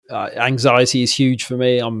Anxiety is huge for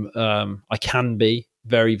me. I can be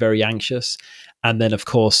very, very anxious. And then, of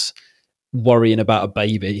course, worrying about a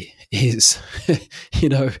baby is,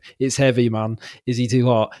 it's heavy, man. Is he too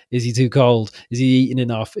hot? Is he too cold? Is he eating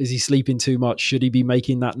enough? Is he sleeping too much? Should he be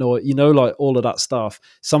making that noise? Like all of that stuff.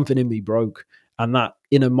 Something in me broke. And that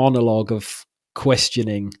inner monologue of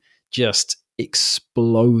questioning just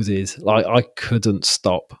exploded. Like I couldn't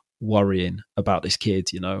stop worrying about this kid.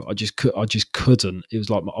 I just couldn't. It was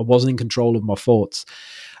like I wasn't in control of my thoughts.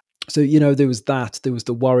 So there was that. There was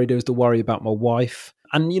the worry about my wife,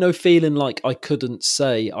 and feeling like I couldn't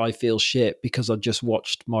say I feel shit because I just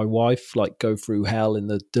watched my wife like go through hell in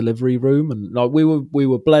the delivery room. And like we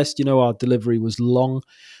were blessed. Our delivery was long,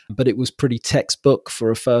 but it was pretty textbook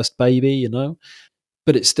for a first baby.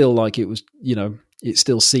 But it's still like it was. It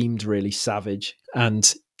still seemed really savage.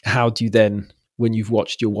 And how do you then, when you've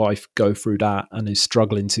watched your wife go through that and is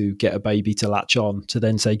struggling to get a baby to latch on, to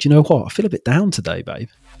then say, do you know what? I feel a bit down today, babe.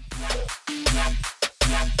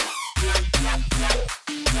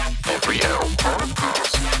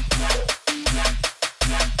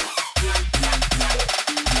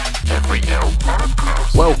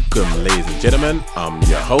 Welcome, ladies and gentlemen. I'm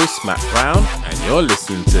your host, Matt Brown, and you're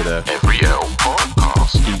listening to the Every L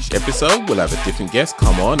Podcast. Each episode, we'll have a different guest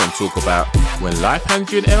come on and talk about when life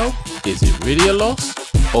hands you an L, is it really a loss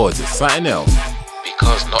or is it something else?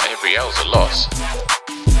 Because not every L's a loss.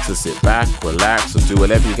 So sit back, relax, or do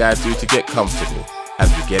whatever you guys do to get comfortable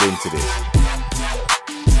as we get into this.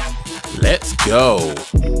 Let's go.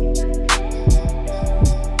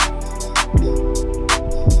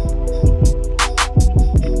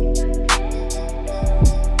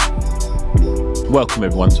 Welcome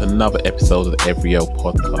everyone to another episode of the Every L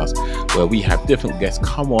Podcast, where we have different guests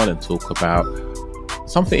come on and talk about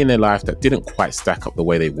something in their life that didn't quite stack up the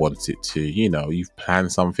way they wanted it to. You've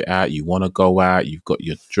planned something out, you want to go out, you've got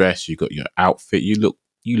your dress, you've got your outfit, you look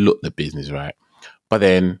the business, right? But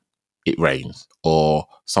then it rains, or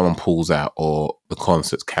someone pulls out, or the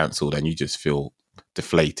concert's cancelled, and you just feel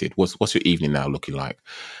deflated. What's your evening now looking like?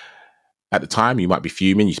 At the time, you might be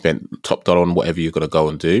fuming. You spent top dollar on whatever you're going to go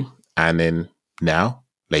and do, and then now,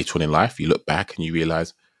 later on in life, you look back and you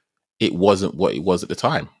realize it wasn't what it was at the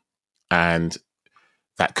time. And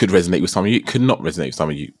that could resonate with some of you. It could not resonate with some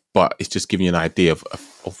of you, but it's just giving you an idea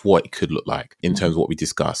of what it could look like in terms of what we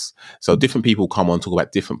discuss. So different people come on, talk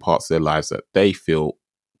about different parts of their lives that they feel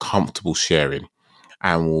comfortable sharing,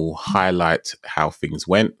 and will highlight how things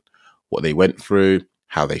went, what they went through,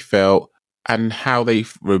 how they felt, and how they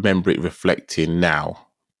remember it reflecting now,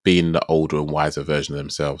 being the older and wiser version of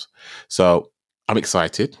themselves. So I'm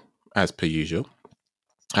excited, as per usual.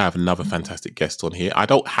 I have another fantastic guest on here. I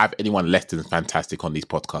don't have anyone less than fantastic on these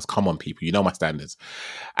podcasts. Come on, people, you know my standards.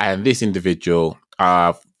 And this individual,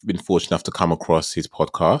 I've been fortunate enough to come across his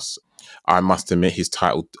podcast. I must admit, his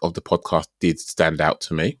title of the podcast did stand out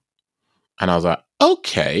to me. And I was like,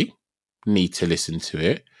 okay, need to listen to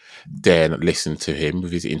it. Then listen to him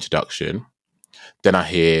with his introduction. Then I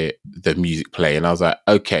hear the music play and I was like,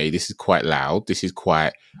 okay, this is quite loud.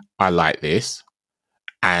 I like this.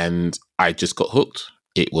 And I just got hooked.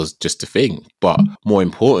 It was just a thing. But more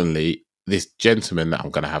importantly, this gentleman that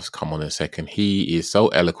I'm going to have come on in a second, he is so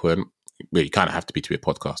eloquent. Well, you kind of have to be a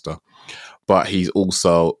podcaster, but he's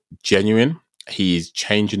also genuine. He is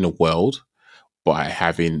changing the world by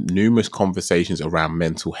having numerous conversations around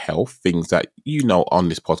mental health, things that, on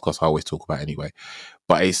this podcast, I always talk about anyway.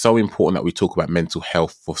 But it's so important that we talk about mental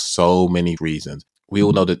health for so many reasons. We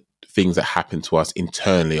all know that things that happen to us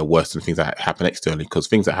internally are worse than things that happen externally, because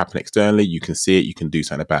things that happen externally, you can see it, you can do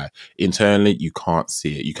something about it. Internally, you can't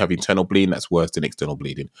see it. You can have internal bleeding that's worse than external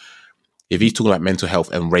bleeding. If he's talking about mental health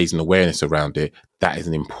and raising awareness around it, that is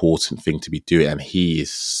an important thing to be doing. And he is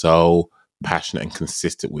so passionate and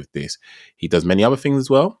consistent with this. He does many other things as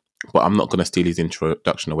well, but I'm not going to steal his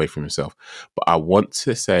introduction away from himself. But I want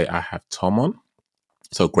to say I have Tom on.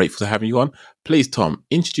 So grateful to have you on. Please, Tom,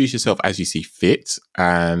 introduce yourself as you see fit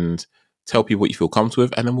and tell people what you feel comfortable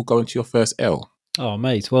with, and then we'll go into your first L. Oh,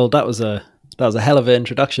 mate. Well, that was a hell of an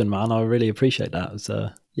introduction, man. I really appreciate that.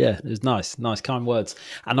 It was nice, kind words.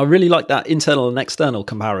 And I really like that internal and external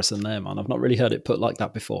comparison there, man. I've not really heard it put like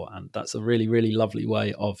that before. And that's a really, really lovely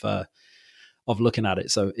way of looking at it.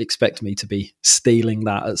 So expect me to be stealing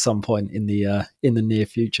that at some point in the near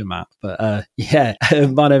future, Matt. But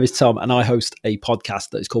my name is Tom and I host a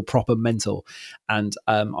podcast that is called Proper Mental. And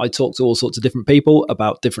I talk to all sorts of different people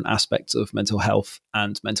about different aspects of mental health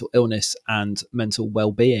and mental illness and mental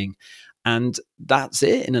well-being. And that's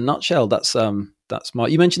it in a nutshell. That's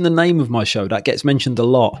you mentioned the name of my show. That gets mentioned a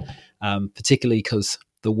lot, particularly because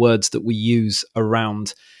the words that we use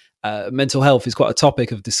around mental health is quite a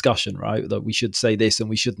topic of discussion, right? That we should say this and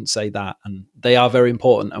we shouldn't say that. And they are very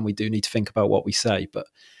important, and we do need to think about what we say. But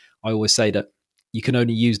I always say that you can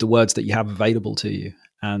only use the words that you have available to you.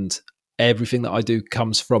 And everything that I do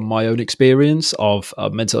comes from my own experience of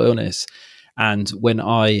mental illness. And when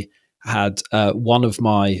I had one of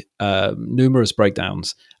my numerous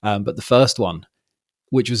breakdowns, but the first one,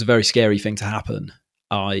 which was a very scary thing to happen,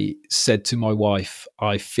 I said to my wife,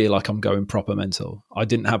 I feel like I'm going proper mental. I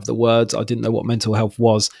didn't have the words. I didn't know what mental health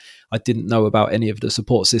was. I didn't know about any of the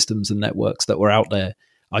support systems and networks that were out there.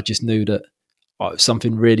 I just knew that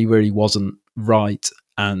something really, really wasn't right.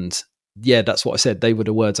 And yeah, that's what I said. They were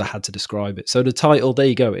the words I had to describe it. So the title, there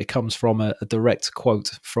you go. It comes from a direct quote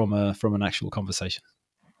from an actual conversation.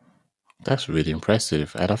 That's really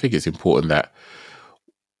impressive. And I think it's important that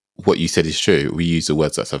what you said is true. We use the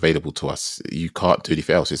words that's available to us. You can't do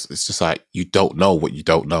anything else. It's just like you don't know what you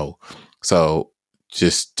don't know. So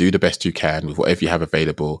just do the best you can with whatever you have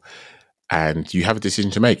available. And you have a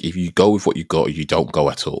decision to make. If you go with what you got, or you don't go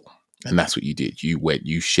at all. And that's what you did. You went,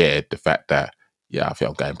 you shared the fact that, yeah, I think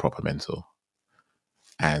I'm going proper mental.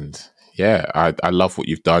 And yeah, I love what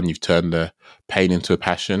you've done. You've turned the pain into a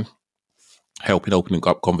passion, helping opening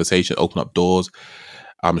up conversation, open up doors.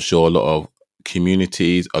 I'm sure a lot of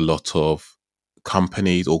communities, a lot of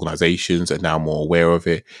companies, organizations are now more aware of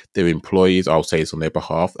it. Their employees, I'll say this on their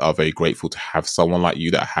behalf, are very grateful to have someone like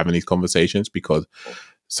you that are having these conversations, because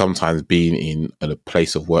sometimes being in a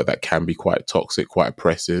place of work that can be quite toxic, quite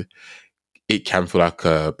oppressive, it can feel like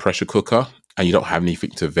a pressure cooker, and you don't have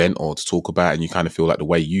anything to vent or to talk about, and you kind of feel like the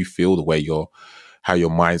way you feel, the way how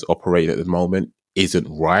your mind's operate at the moment isn't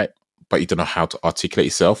right, but you don't know how to articulate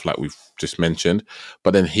yourself, like we've just mentioned.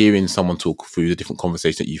 But then hearing someone talk through the different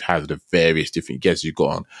conversations that you've had with the various different guests you've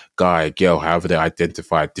got on, guy, girl, however they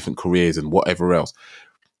identify, different careers and whatever else,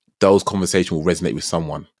 those conversations will resonate with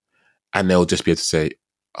someone, and they'll just be able to say,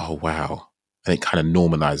 oh, wow. And it kind of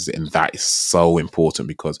normalizes it. And that is so important,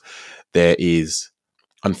 because there is,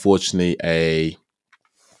 unfortunately,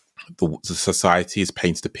 the society has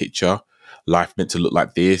painted a picture. Life meant to look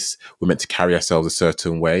like this. We're meant to carry ourselves a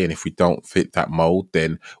certain way. And if we don't fit that mold,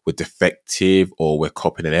 then we're defective or we're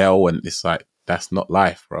copying an L. And it's like, that's not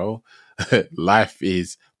life, bro. Life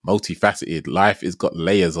is multifaceted. Life has got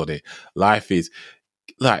layers on it. Life is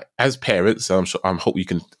like, as parents, I'm sure, I hope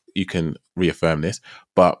you can reaffirm this,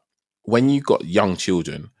 but when you got young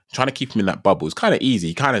children, trying to keep them in that bubble is kind of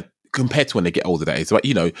easy. Kind of compared to when they get older, that is, like,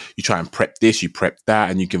 you try and prep this, you prep that,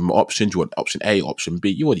 and you give them options. You want option A, option B.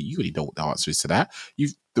 You already know what the answer is to that.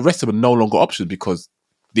 The rest of them are no longer options, because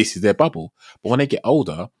this is their bubble. But when they get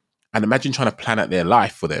older, and imagine trying to plan out their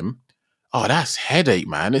life for them. Oh, that's headache,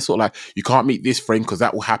 man. It's sort of like, you can't meet this frame because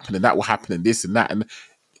that will happen and that will happen and this and that and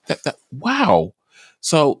that. Wow.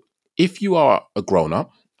 So if you are a grown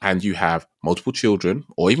up and you have multiple children,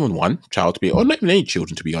 or even one child to be, or not even any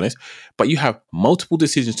children to be honest, but you have multiple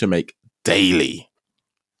decisions to make daily,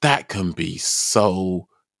 that can be so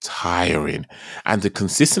tiring. And to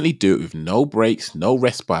consistently do it with no breaks, no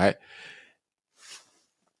respite,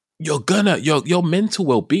 your mental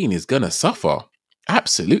well-being is gonna suffer.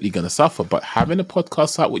 Absolutely gonna suffer. But having a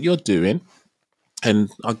podcast like what you're doing,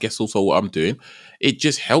 and I guess also what I'm doing, it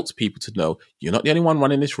just helps people to know you're not the only one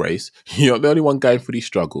running this race. You're not the only one going through these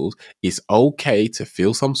struggles. It's okay to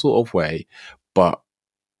feel some sort of way, but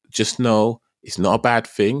just know it's not a bad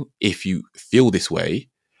thing if you feel this way,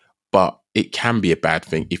 but it can be a bad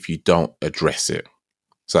thing if you don't address it.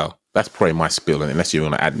 So that's probably my spiel. And unless you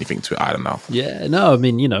want to add anything to it, I don't know. Yeah, no, I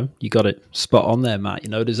mean, you got it spot on there, Matt.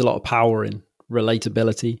 There's a lot of power in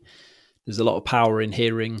relatability. There's a lot of power in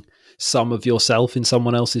hearing some of yourself in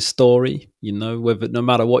someone else's story. Whether no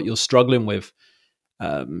matter what you're struggling with,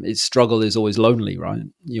 its struggle is always lonely, right?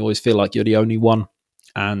 You always feel like you're the only one,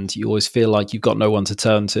 and you always feel like you've got no one to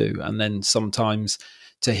turn to. And then sometimes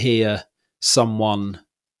to hear someone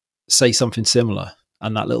say something similar,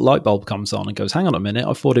 and that little light bulb comes on and goes, hang on a minute,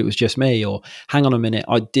 I thought it was just me, or hang on a minute,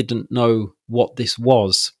 I didn't know what this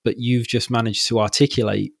was, but you've just managed to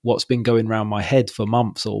articulate what's been going around my head for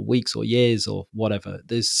months or weeks or years or whatever.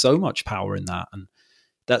 There's so much power in that. And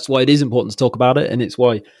that's why it is important to talk about it. And it's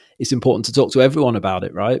why it's important to talk to everyone about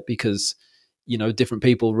it, right? Because, different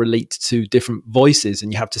people relate to different voices,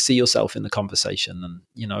 and you have to see yourself in the conversation. And,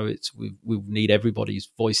 we need everybody's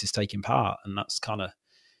voices taking part. And that's kind of,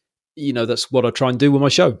 that's what I try and do with my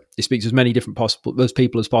show. It speaks to as many different those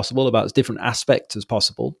people as possible about as different aspects as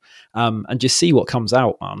possible, and just see what comes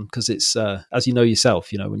out, man. Because it's as you know yourself,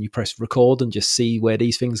 when you press record and just see where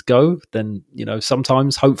these things go, then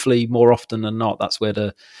sometimes, hopefully, more often than not, that's where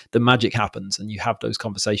the magic happens, and you have those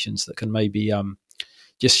conversations that can maybe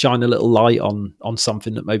just shine a little light on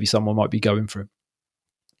something that maybe someone might be going through.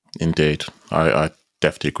 Indeed. I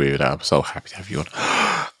definitely agree with that. I'm so happy to have you on.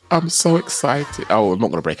 I'm so excited. Oh, I'm not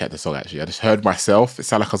going to break out the song, actually. I just heard myself. It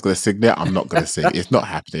sounded like I was going to sing there. I'm not going to sing. It's not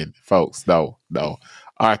happening, folks. No.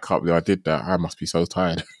 I can't believe I did that. I must be so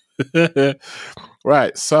tired.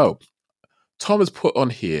 Right. So, Tom has put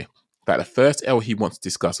on here that the first L he wants to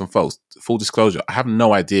discuss, and folks, full disclosure, I have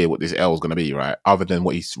no idea what this L is going to be, right? Other than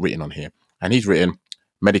what he's written on here. And he's written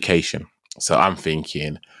medication. So I'm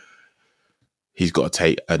thinking he's got to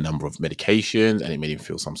take a number of medications and it made him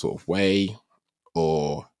feel some sort of way.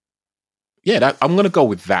 Or, yeah, I'm going to go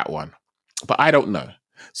with that one. But I don't know.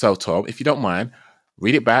 So, Tom, if you don't mind,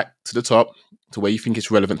 read it back to the top to where you think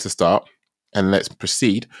it's relevant to start. And let's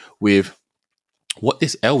proceed with what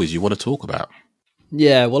this L is you want to talk about.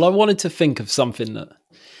 Yeah, well, I wanted to think of something that,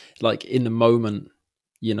 like, in the moment,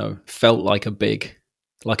 felt like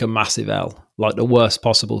a massive L, like the worst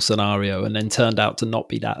possible scenario, and then turned out to not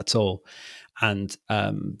be that at all. And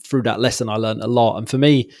through that lesson, I learned a lot. And for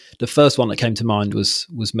me, the first one that came to mind was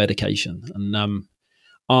medication. And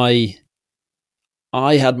I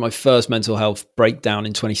had my first mental health breakdown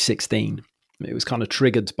in 2016. It was kind of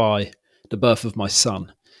triggered by the birth of my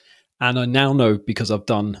son. And I now know, because I've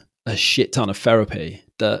done a shit ton of therapy,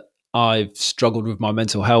 that I've struggled with my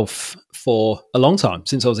mental health for a long time,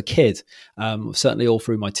 since I was a kid, certainly all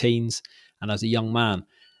through my teens and as a young man.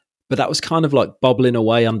 But that was kind of like bubbling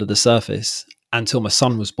away under the surface until my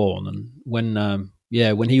son was born. And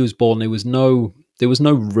when he was born, there was no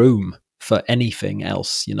room for anything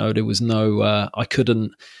else. There was no, I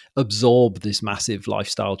couldn't absorb this massive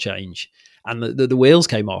lifestyle change. And the wheels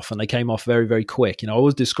came off, and they came off very, very quick. I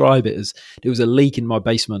always describe it as there was a leak in my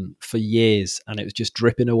basement for years, and it was just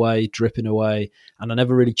dripping away. And I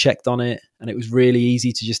never really checked on it. And it was really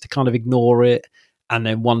easy to kind of ignore it. And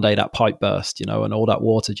then one day that pipe burst, and all that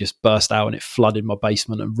water just burst out, and it flooded my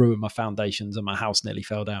basement and ruined my foundations, and my house nearly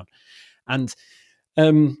fell down. And,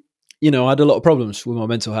 I had a lot of problems with my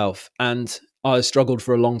mental health, and I struggled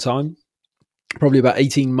for a long time, probably about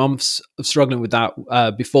 18 months of struggling with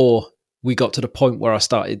that before we got to the point where I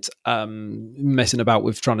started messing about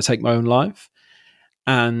with trying to take my own life.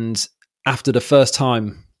 And after the first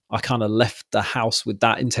time, I kind of left the house with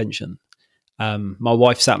that intention. My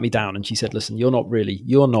wife sat me down and she said, listen, you're not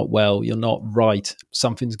well, you're not right.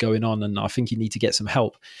 Something's going on, and I think you need to get some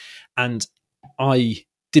help. And I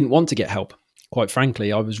didn't want to get help. Quite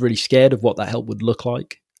frankly, I was really scared of what that help would look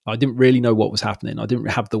like. I didn't really know what was happening. I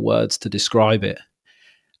didn't have the words to describe it.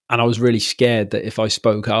 And I was really scared that if I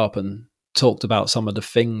spoke up and talked about some of the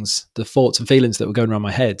things, the thoughts and feelings that were going around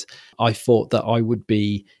my head, I thought that I would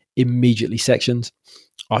be immediately sectioned.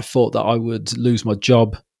 I thought that I would lose my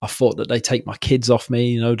job. I thought that they'd take my kids off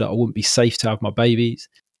me, that I wouldn't be safe to have my babies.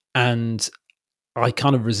 And I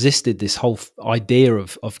kind of resisted this whole idea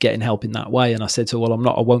of getting help in that way. And I said to her, well,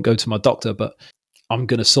 I won't go to my doctor, but I'm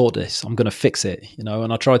going to sort this. I'm going to fix it,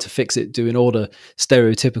 and I tried to fix it doing all the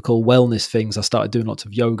stereotypical wellness things. I started doing lots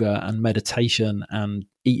of yoga and meditation and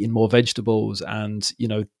eating more vegetables and,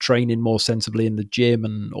 training more sensibly in the gym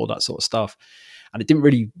and all that sort of stuff. And it didn't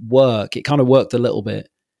really work. It kind of worked a little bit,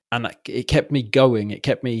 and it kept me going. It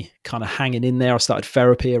kept me kind of hanging in there. I started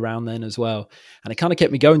therapy around then as well. And it kind of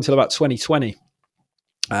kept me going until about 2020.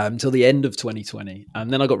 Till the end of 2020. And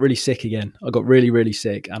then I got really sick again. I got really, really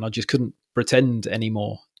sick, and I just couldn't pretend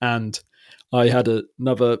anymore. And I had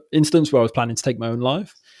another instance where I was planning to take my own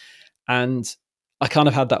life. And I kind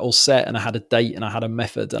of had that all set, and I had a date, and I had a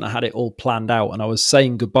method, and I had it all planned out. And I was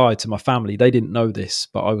saying goodbye to my family. They didn't know this,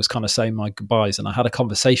 but I was kind of saying my goodbyes. And I had a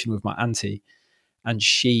conversation with my auntie, and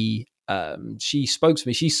she spoke to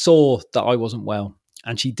me. She saw that I wasn't well,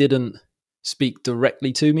 and she didn't speak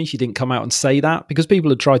directly to me. She didn't come out and say that, because people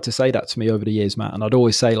had tried to say that to me over the years, Matt. And I'd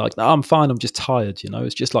always say like, no, I'm fine. I'm just tired.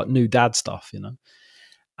 It's just like new dad stuff,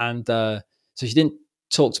 And so she didn't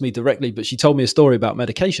talk to me directly, but she told me a story about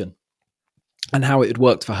medication and how it had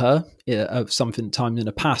worked for her something time in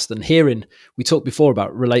the past. And we talked before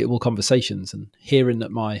about relatable conversations, and hearing that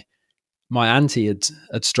my auntie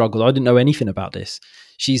had struggled. I didn't know anything about this.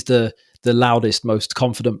 She's the loudest, most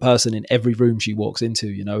confident person in every room she walks into,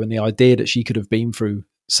 and the idea that she could have been through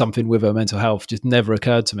something with her mental health just never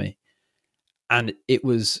occurred to me. And it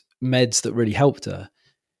was meds that really helped her.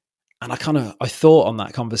 And I thought on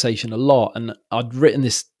that conversation a lot. And I'd written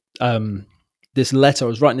this letter. I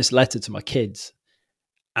was writing this letter to my kids.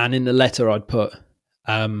 And in the letter I'd put,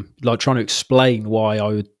 like trying to explain why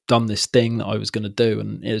I had done this thing that I was going to do.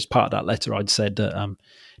 And as part of that letter, I'd said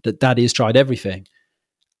that Daddy has tried everything.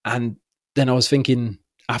 And then I was thinking,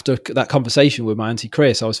 after that conversation with my auntie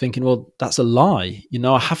Chris, I was thinking, well, that's a lie.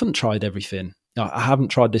 I haven't tried everything. I haven't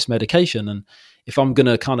tried this medication. And if I'm going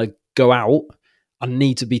to kind of go out, I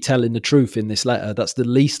need to be telling the truth in this letter. That's the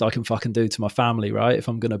least I can fucking do to my family, right? If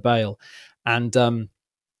I'm going to bail. And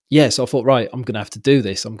yeah, so I thought, right, I'm going to have to do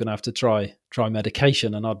this. I'm going to have to try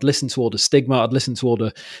medication. And I'd listen to all the stigma. I'd listen to all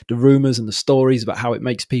the rumors and the stories about how it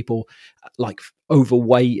makes people like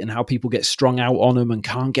overweight and how people get strung out on them and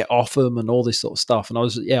can't get off them and all this sort of stuff. And I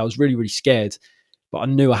was really, really scared, but I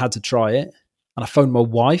knew I had to try it. And I phoned my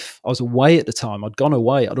wife. I was away at the time. I'd gone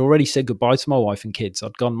away. I'd already said goodbye to my wife and kids.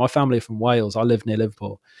 My family are from Wales. I live near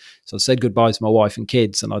Liverpool. So I said goodbye to my wife and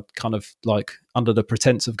kids. And I'd kind of like under the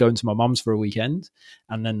pretense of going to my mum's for a weekend.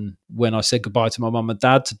 And then when I said goodbye to my mum and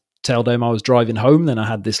dad to tell them I was driving home, then I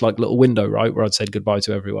had this like little window, right, where I'd said goodbye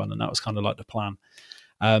to everyone. And that was kind of like the plan.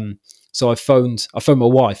 So I phoned my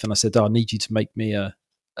wife and I said, I need you to make me a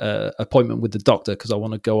appointment with the doctor because I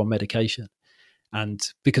want to go on medication. And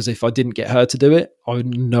because if I didn't get her to do it, I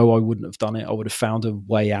know I wouldn't have done it. I would have found a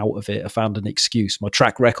way out of it. I found an excuse. My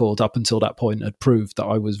track record up until that point had proved that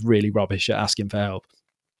I was really rubbish at asking for help.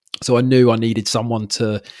 So I knew I needed someone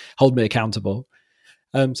to hold me accountable.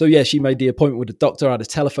 So yeah, she made the appointment with the doctor. I had a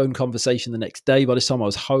telephone conversation the next day. By the time I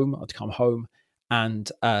was home, I'd come home.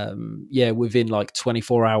 And within like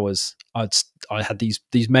 24 hours, I had these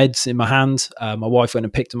meds in my hand. My wife went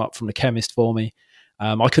and picked them up from the chemist for me.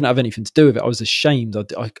 I couldn't have anything to do with it. I was ashamed.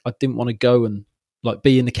 I didn't want to go and like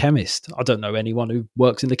be in the chemist. I don't know anyone who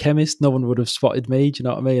works in the chemist. No one would have spotted me. Do you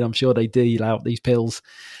know what I mean? I'm sure they deal out these pills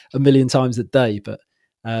a million times a day. But,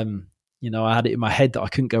 I had it in my head that I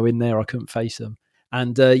couldn't go in there. I couldn't face them.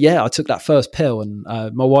 And I took that first pill and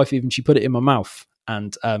my wife she put it in my mouth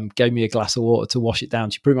and gave me a glass of water to wash it down.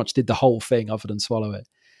 She pretty much did the whole thing other than swallow it.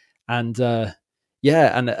 And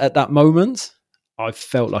and at that moment, I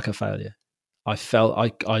felt like a failure. I felt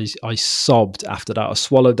I sobbed after that. I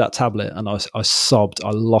swallowed that tablet and I sobbed.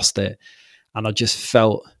 I lost it. And I just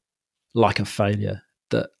felt like a failure,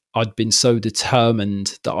 that I'd been so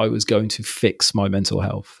determined that I was going to fix my mental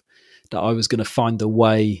health, that I was going to find a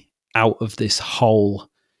way out of this hole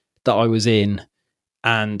that I was in.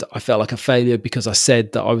 And I felt like a failure because I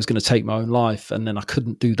said that I was going to take my own life and then I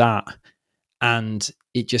couldn't do that. And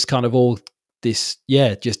it just kind of all this,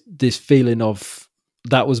 just this feeling of,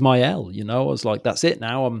 that was my L, I was like, that's it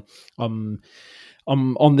now. I'm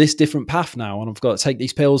on this different path now and I've got to take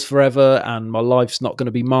these pills forever and my life's not going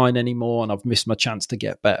to be mine anymore. And I've missed my chance to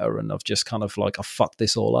get better. And I've just kind of like, I fucked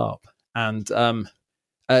this all up. And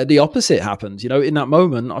the opposite happened, in that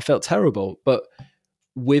moment I felt terrible, but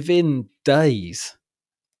within days,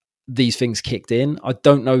 these things kicked in. I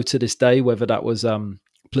don't know to this day whether that was,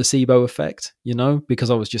 placebo effect, because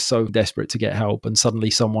I was just so desperate to get help and suddenly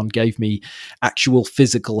someone gave me actual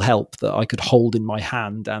physical help that I could hold in my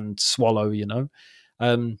hand and swallow,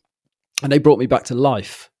 and they brought me back to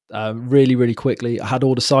life really, really quickly. I had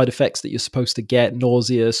all the side effects that you're supposed to get,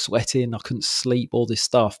 nausea, sweating, I couldn't sleep, all this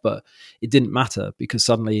stuff, but it didn't matter because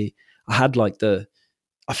suddenly I had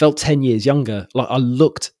I felt 10 years younger. Like I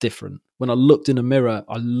looked different. When I looked in a mirror,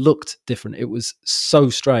 I looked different. It was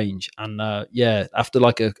so strange. And after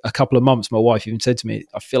like a couple of months, my wife even said to me,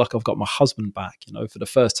 I feel like I've got my husband back, for the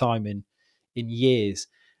first time in years.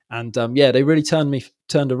 And they really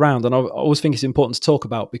turned around. And I always think it's important to talk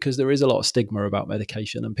about because there is a lot of stigma about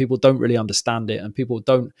medication and people don't really understand it. And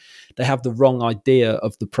they have the wrong idea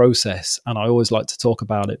of the process. And I always like to talk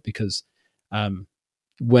about it because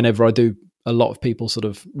whenever I do, a lot of people sort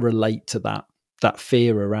of relate to that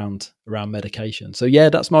fear around medication. So yeah,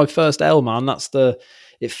 that's my first L, man.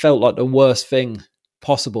 It felt like the worst thing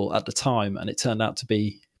possible at the time. And it turned out to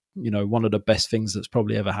be, one of the best things that's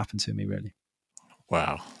probably ever happened to me, really.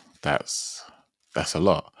 Wow. That's a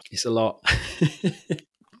lot. It's a lot.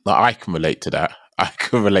 I can relate to that.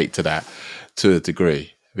 To a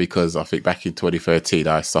degree because I think back in 2013,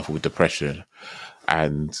 I suffered with depression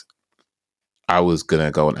and I was going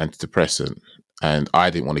to go on antidepressant and I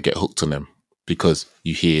didn't want to get hooked on them because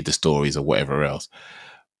you hear the stories or whatever else.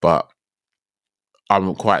 But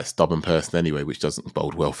I'm quite a stubborn person anyway, which doesn't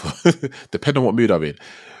bode well for, depending on what mood I'm in.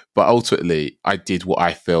 But ultimately, I did what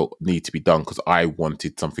I felt needed to be done because I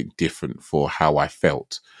wanted something different for how I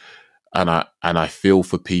felt. And I feel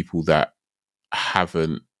for people that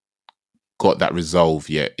haven't got that resolve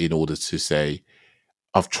yet in order to say,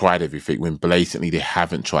 I've tried everything, when blatantly they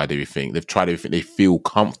haven't tried everything. They've tried everything they feel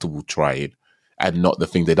comfortable trying and not the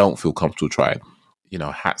thing they don't feel comfortable trying.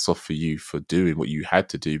 Hats off for you for doing what you had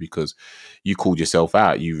to do because you called yourself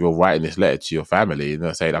out. You were writing this letter to your family and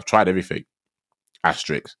they're saying, I've tried everything.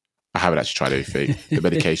 Asterisk. I haven't actually tried everything. The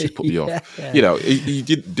medication's put me off. You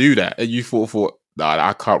didn't do that. And you thought, no,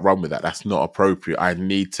 I can't run with that. That's not appropriate. I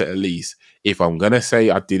need to at least, if I'm going to say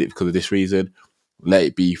I did it because of this reason, Let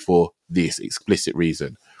it be for this explicit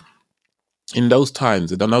reason. In those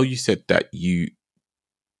times, and I know you said that you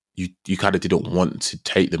kind of didn't want to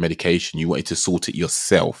take the medication, you wanted to sort it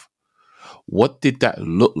yourself. What did that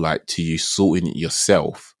look like to you, sorting it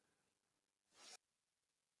yourself?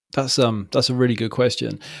 That's a really good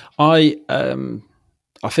question. I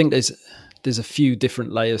think there's a few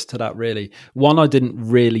different layers to that really. One, I didn't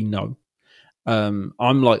really know. I'm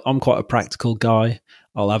quite a practical guy.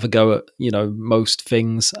 I'll have a go at most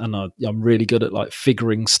things, and I'm really good at like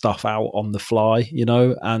figuring stuff out on the fly,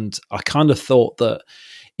 And I kind of thought that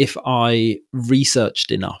if I researched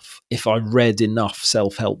enough, if I read enough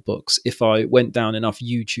self-help books, if I went down enough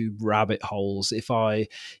YouTube rabbit holes, if I,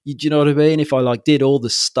 do you know what I mean? If I like did all the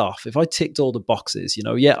stuff, if I ticked all the boxes,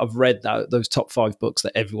 I've read those top 5 books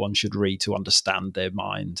that everyone should read to understand their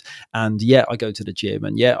mind. And I go to the gym,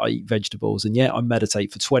 and I eat vegetables, and I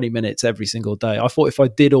meditate for 20 minutes every single day. I thought if I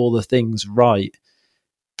did all the things right,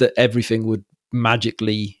 that everything would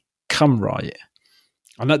magically come right.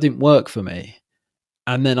 And that didn't work for me.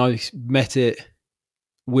 And then I met it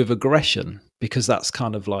with aggression, because that's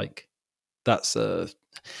kind of like, that's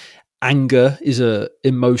anger is a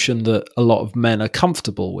emotion that a lot of men are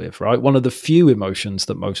comfortable with, right? One of the few emotions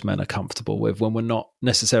that most men are comfortable with, when we're not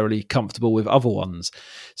necessarily comfortable with other ones.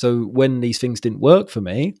 So when these things didn't work for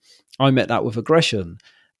me, I met that with aggression.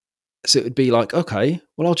 So it would be like, okay,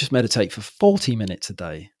 well, I'll just meditate for 40 minutes a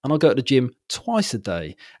day, and I'll go to the gym twice a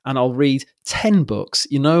day, and I'll read 10 books,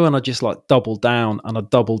 and I just like double down, and I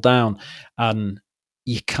double down. And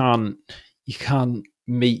you can't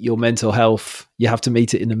meet your mental health. You have to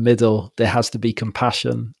meet it in the middle. There has to be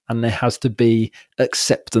compassion, and there has to be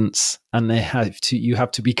acceptance, and you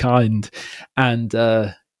have to be kind. And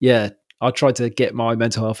I tried to get my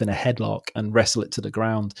mental health in a headlock and wrestle it to the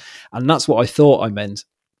ground. And that's what I thought I meant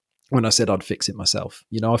when I said I'd fix it myself.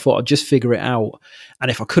 I thought I'd just figure it out. And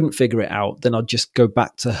if I couldn't figure it out, then I'd just go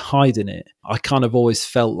back to hiding it. I kind of always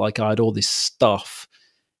felt like I had all this stuff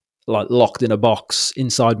like locked in a box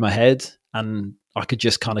inside my head, and I could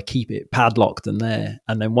just kind of keep it padlocked in there.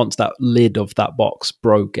 And then once that lid of that box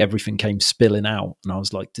broke, everything came spilling out. And I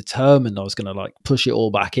was like determined I was going to like push it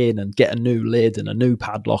all back in and get a new lid and a new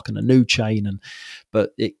padlock and a new chain.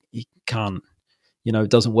 But it can't.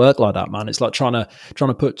 It doesn't work like that, man. It's like trying to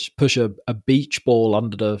push a beach ball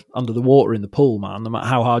under the water in the pool, man. No matter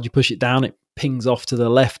how hard you push it down, it pings off to the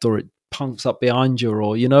left, or it punks up behind you,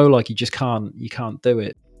 or like you can't do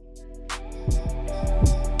it.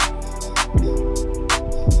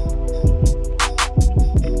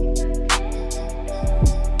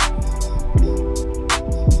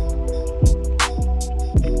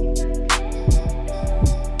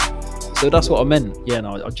 So that's what I meant. And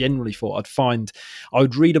I genuinely thought I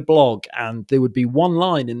would read a blog, and there would be one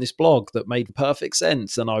line in this blog that made perfect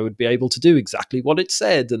sense, and I would be able to do exactly what it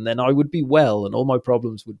said, and then I would be well, and all my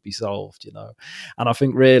problems would be solved, And I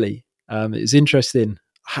think really, it's interesting.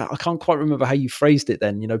 I can't quite remember how you phrased it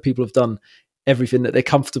then. People have done everything that they're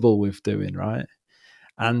comfortable with doing, right?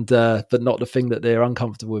 And but not the thing that they're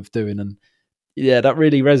uncomfortable with doing. And that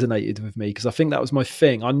really resonated with me, because I think that was my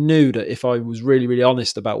thing. I knew that if I was really, really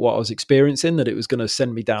honest about what I was experiencing, that it was going to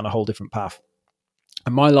send me down a whole different path.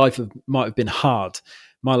 And my life might have been hard.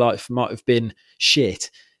 My life might have been shit,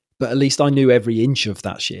 but at least I knew every inch of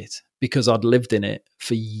that shit, because I'd lived in it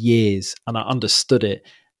for years and I understood it.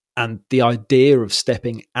 And the idea of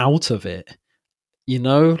stepping out of it,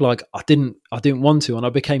 like I didn't want to, and I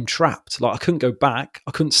became trapped. Like I couldn't go back,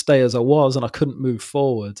 I couldn't stay as I was, and I couldn't move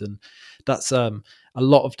forward. And that's a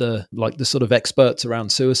lot of the sort of experts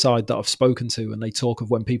around suicide that I've spoken to, and they talk of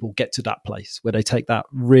when people get to that place where they take that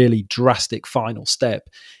really drastic final step.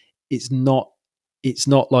 It's not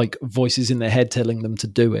like voices in their head telling them to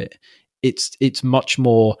do it. It's much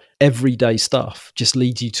more everyday stuff just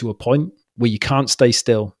leads you to a point where you can't stay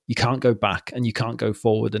still, you can't go back, and you can't go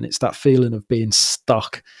forward. And it's that feeling of being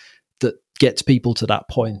stuck that gets people to that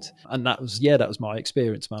point. And that was my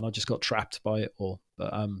experience, man. I just got trapped by it all.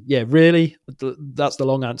 But really, that's the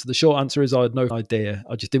long answer. The short answer is I had no idea.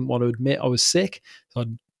 I just didn't want to admit I was sick. So I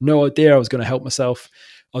had no idea I was going to help myself.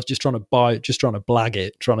 I was just trying to blag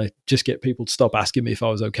it, trying to just get people to stop asking me if I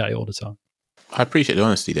was okay all the time. I appreciate the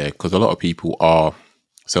honesty there, because a lot of people are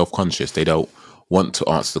self-conscious. They don't want to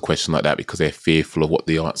answer the question like that because they're fearful of what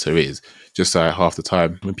the answer is. Just like half the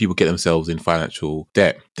time when people get themselves in financial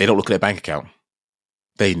debt, they don't look at their bank account.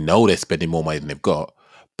 They know they're spending more money than they've got,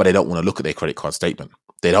 but they don't want to look at their credit card statement.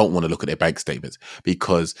 They don't want to look at their bank statements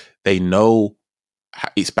because they know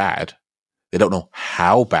it's bad. They don't know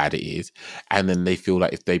how bad it is. And then they feel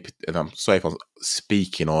like and I'm sorry if I'm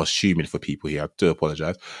speaking or assuming for people here, I do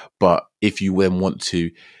apologize. But if you then want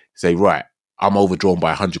to say, right, I'm overdrawn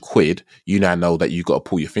by 100 quid, you now know that you've got to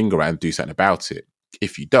pull your finger out and do something about it.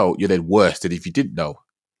 If you don't, you're then worse than if you didn't know.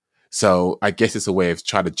 So I guess it's a way of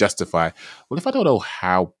trying to justify, well, if I don't know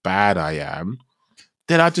how bad I am,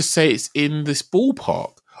 then I just say it's in this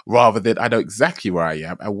ballpark rather than I know exactly where I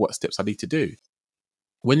am and what steps I need to do.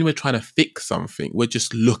 When we're trying to fix something, we're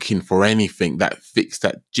just looking for anything that fix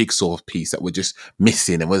that jigsaw piece that we're just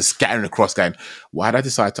missing, and we're scattering across going, why did I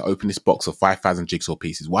decide to open this box of 5,000 jigsaw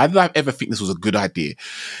pieces? Why did I ever think this was a good idea?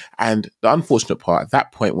 And the unfortunate part at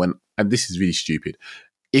that point and this is really stupid,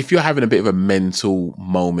 if you're having a bit of a mental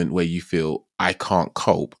moment where you feel I can't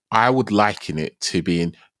cope, I would liken it to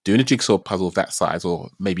being doing a jigsaw puzzle of that size or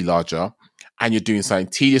maybe larger, and you're doing something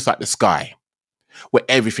tedious like the sky, where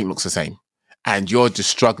everything looks the same. And you're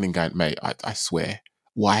just struggling going, mate, I swear,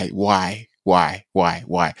 why?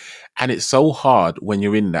 And it's so hard when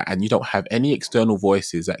you're in that and you don't have any external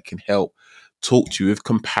voices that can help talk to you with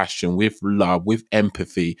compassion, with love, with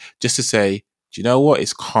empathy, just to say, do you know what?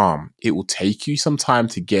 It's calm. It will take you some time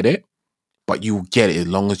to get it, but you will get it as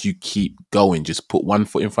long as you keep going. Just put one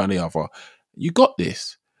foot in front of the other. You got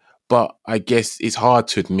this. But I guess it's hard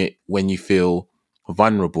to admit when you feel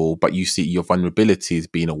vulnerable, but you see your vulnerability as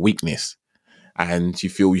being a weakness. And you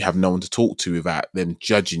feel you have no one to talk to without them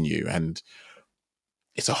judging you. And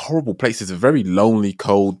it's a horrible place. It's a very lonely,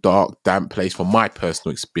 cold, dark, damp place from my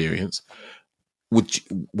personal experience.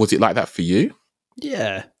 Was it like that for you?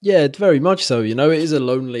 Yeah, very much so. It is a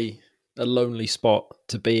lonely spot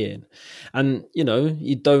to be in. And,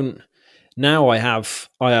 you don't. Now I have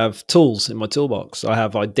tools in my toolbox. I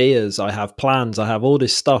have ideas, I have plans, I have all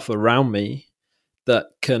this stuff around me that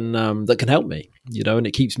can help me, and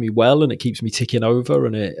it keeps me well and it keeps me ticking over,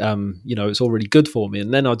 and it it's all really good for me.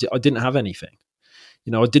 And then I didn't have anything.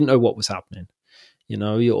 I didn't know what was happening.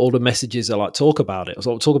 All the messages are like, talk about it. I was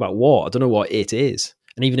like, talk about what? I don't know what it is.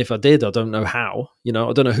 And even if I did, I don't know how. I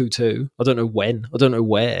don't know who to. I don't know when. I don't know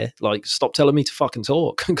where. Like, stop telling me to fucking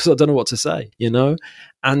talk because I don't know what to say.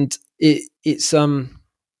 And it's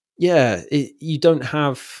you don't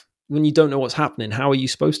have, when you don't know what's happening, how are you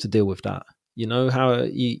supposed to deal with that? How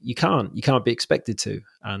you can't be expected to.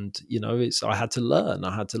 And I had to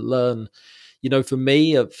learn. For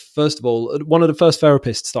me, first of all, one of the first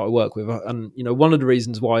therapists that I work with, and one of the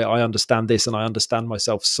reasons why I understand this and I understand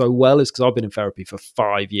myself so well is because I've been in therapy for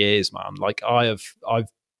 5 years, man. Like I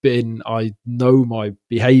know my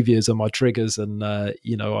behaviors and my triggers, and I've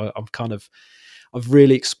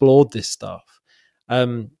really explored this stuff.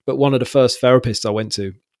 But one of the first therapists I went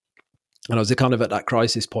to, and I was kind of at that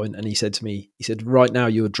crisis point, and he said to me, right now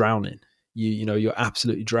you're drowning. You're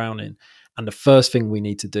absolutely drowning. And the first thing we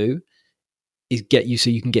need to do is get you so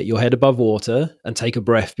you can get your head above water and take a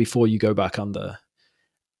breath before you go back under.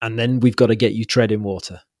 And then we've got to get you treading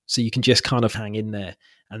water so you can just kind of hang in there.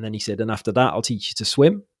 And then he said, and after that, I'll teach you to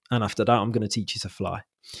swim. And after that, I'm going to teach you to fly.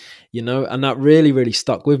 And that really, really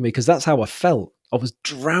stuck with me because that's how I felt. I was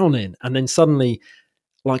drowning. And then suddenly,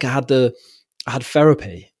 like I had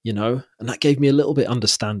therapy, and that gave me a little bit of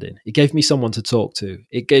understanding. It gave me someone to talk to.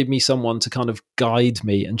 It gave me someone to kind of guide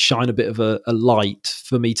me and shine a bit of a light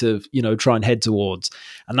for me to, try and head towards.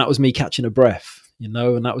 And that was me catching a breath, and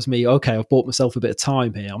that was me, okay, I've bought myself a bit of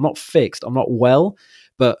time here. I'm not fixed. I'm not well,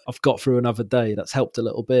 but I've got through another day. That's helped a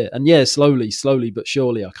little bit. And yeah, slowly but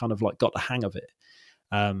surely, I kind of like got the hang of it.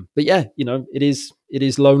 But yeah, it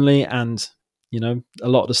is lonely, and, a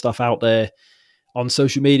lot of the stuff out there on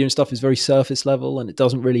social media and stuff is very surface level, and it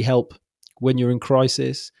doesn't really help when you're in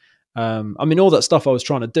crisis. All that stuff I was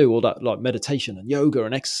trying to do, all that like meditation and yoga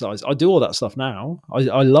and exercise, I do all that stuff now.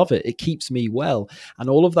 I love it. It keeps me well. And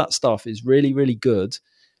all of that stuff is really, really good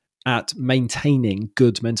at maintaining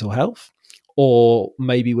good mental health. Or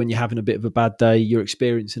maybe when you're having a bit of a bad day, you're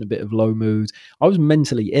experiencing a bit of low mood. I was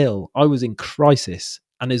mentally ill. I was in crisis.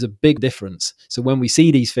 And there's a big difference. So when we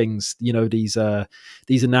see these things, these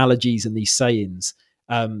analogies and these sayings,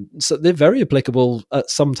 so they're very applicable at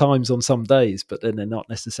sometimes on some days, but then they're not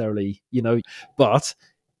necessarily, But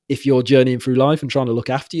if you're journeying through life and trying to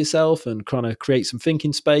look after yourself and trying to create some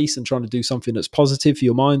thinking space and trying to do something that's positive for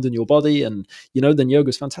your mind and your body, and then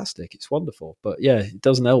yoga's fantastic. It's wonderful. But yeah, it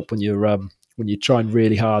doesn't help when you're trying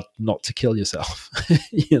really hard not to kill yourself.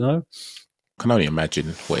 I can only imagine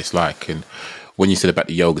what it's like. And when you said about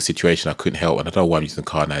the yoga situation, I couldn't help, and I don't know why I'm using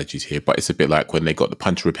car analogies here, but it's a bit like when they got the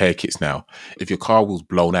punch repair kits now. If your car wheel's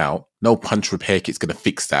blown out, no punch repair kit's going to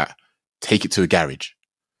fix that. Take it to a garage.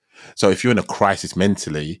 So if you're in a crisis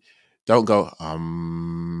mentally, don't go,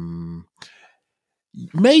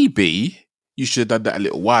 maybe you should have done that a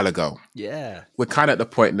little while ago. Yeah. We're kind of at the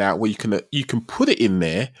point now where you can put it in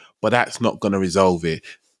there, but that's not going to resolve it.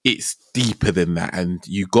 it's deeper than that. And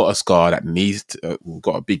you got a scar that needs we've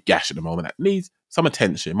got a big gash at the moment that needs some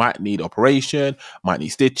attention. Might need operation, might need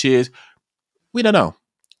stitches. We don't know.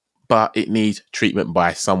 But it needs treatment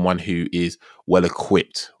by someone who is well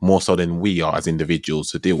equipped, more so than we are as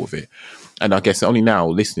individuals to deal with it. And I guess only now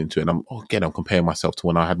listening to it, and I'm comparing myself to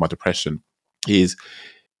when I had my depression, is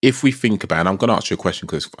if we think about, and I'm going to ask you a question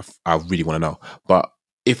because I really want to know, but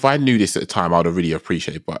if I knew this at the time, I would have really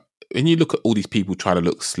appreciated it. But when you look at all these people trying to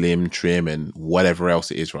look slim, trim, and whatever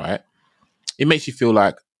else it is, right? It makes you feel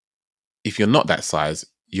like if you're not that size,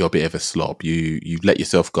 you're a bit of a slob. You let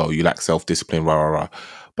yourself go. You lack self-discipline, rah, rah, rah.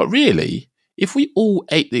 But really, if we all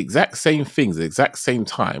ate the exact same things at the exact same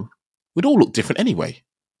time, we'd all look different anyway,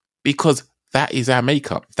 because that is our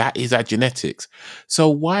makeup. That is our genetics. So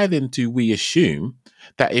why then do we assume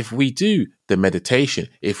that if we do the meditation,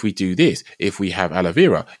 if we do this, if we have aloe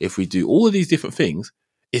vera, if we do all of these different things,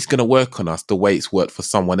 it's going to work on us the way it's worked for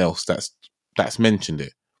someone else that's mentioned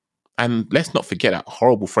it? And let's not forget that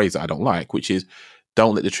horrible phrase that I don't like, which is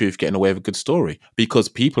don't let the truth get in the way of a good story. Because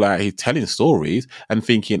people are out here telling stories and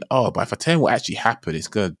thinking, oh, but if I tell you what actually happened, it's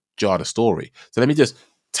going to jar the story. So let me just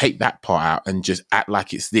take that part out and just act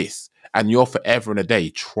like it's this. And you're forever and a day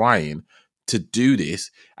trying to do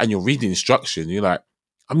this, and you're reading instructions. You're like,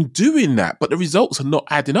 I'm doing that, but the results are not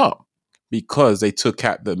adding up because they took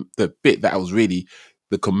out the bit that was really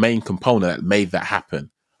the main component that made that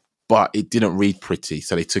happen. But it didn't read pretty,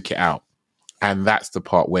 so they took it out. And that's the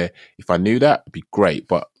part where if I knew that, it'd be great.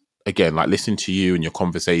 But again, like listening to you and your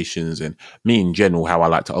conversations and me in general, how I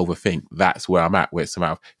like to overthink, that's where I'm at, where it's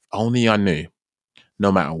about, if only I knew,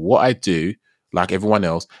 no matter what I do, like everyone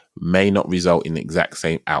else, may not result in the exact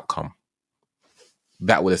same outcome.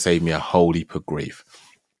 That would have saved me a whole heap of grief.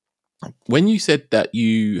 When you said that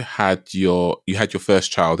you had your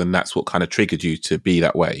first child and that's what kind of triggered you to be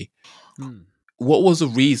that way, what was the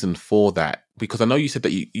reason for that? Because I know you said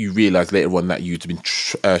that you realized later on that you'd been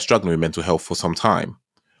struggling with mental health for some time.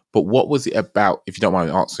 But what was it about, if you don't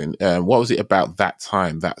mind answering, what was it about that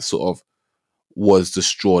time that sort of was the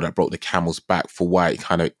straw that broke the camel's back for why it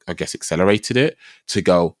kind of, I guess, accelerated it to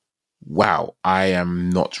go, wow, I am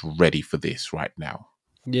not ready for this right now?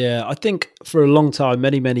 Yeah, I think for a long time,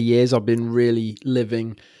 many, many years, I've been really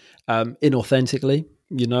living inauthentically.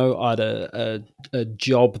 You know, I had a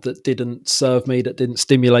job that didn't serve me, that didn't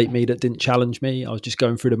stimulate me, that didn't challenge me. I was just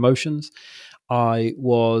going through the motions. I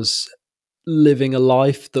was living a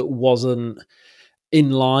life that wasn't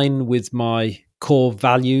in line with my core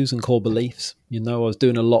values and core beliefs. You know, I was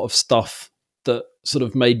doing a lot of stuff that sort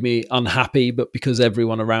of made me unhappy, but because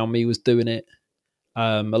everyone around me was doing it,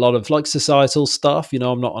 a lot of like societal stuff. You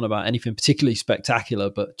know, I'm not on about anything particularly spectacular,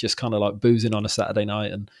 but just kind of like boozing on a Saturday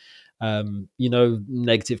night and, you know,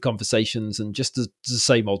 negative conversations and just the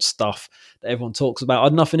same old stuff that everyone talks about. I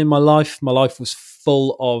had nothing in my life. My life was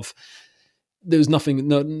full of, there was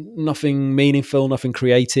nothing meaningful, nothing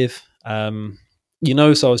creative. You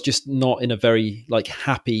know, so I was just not in a very like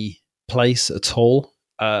happy place at all.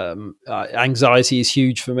 Anxiety is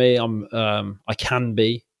huge for me. I can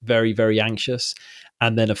be very, very anxious.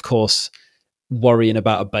 And then, of course, worrying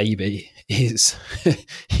about a baby is,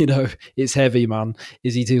 you know, it's heavy, man.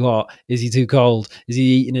 Is he too hot? Is he too cold? Is he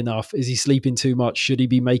eating enough? Is he sleeping too much? Should he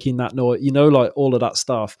be making that noise? You know, like all of that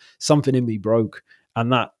stuff. Something in me broke.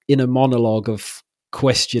 And that inner monologue of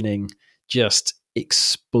questioning just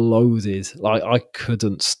exploded. Like I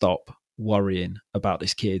couldn't stop worrying about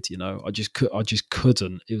this kid. You know, I just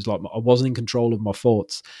couldn't. It was like I wasn't in control of my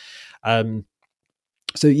thoughts.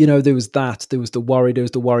 So, you know, there was that. There was the worry. There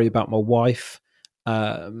was the worry about my wife.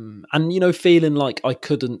 And, you know, feeling like I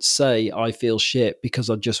couldn't say I feel shit because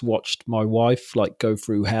I just watched my wife like go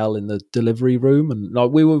through hell in the delivery room. And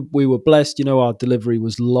like we were blessed, you know, our delivery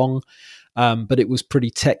was long, but it was pretty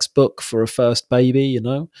textbook for a first baby, you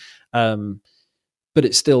know. But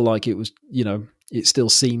it's still like it was, you know, it still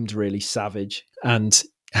seemed really savage. And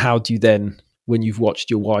how do you then, when you've watched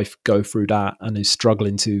your wife go through that and is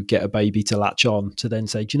struggling to get a baby to latch on, to then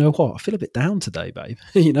say, do you know what? I feel a bit down today, babe.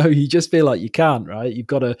 You know, you just feel like you can't, right? You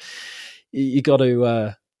got to, you got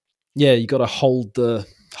to hold the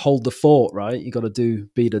fort, right? You got to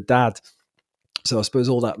be the dad. So I suppose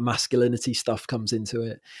all that masculinity stuff comes into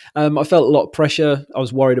it. I felt a lot of pressure. I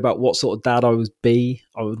was worried about what sort of dad I would be.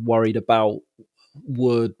 I was worried about,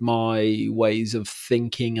 would my ways of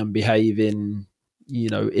thinking and behaving, you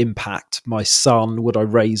know, impact my son? Would I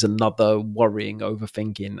raise another worrying,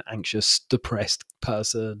 overthinking, anxious, depressed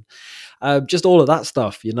person? Just all of that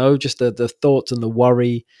stuff, you know, just the thoughts and the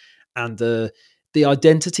worry and the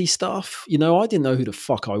identity stuff. You know, I didn't know who the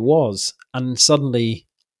fuck I was. And suddenly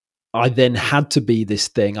I then had to be this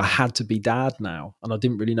thing. I had to be dad now, and I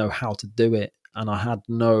didn't really know how to do it. And I had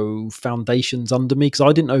no foundations under me because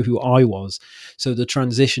I didn't know who I was. So the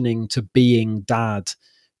transitioning to being dad,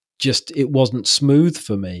 just it wasn't smooth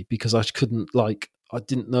for me because I couldn't, like, I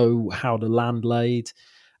didn't know how the land laid.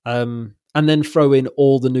 And then throw in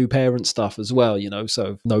all the new parent stuff as well,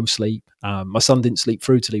 so no sleep. My son didn't sleep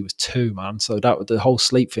through till he was 2, man. So that the whole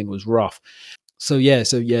sleep thing was rough. So yeah,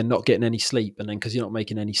 not getting any sleep, and then because you're not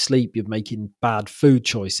making any sleep, you're making bad food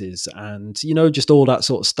choices, and just all that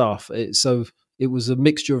sort of stuff. So it was a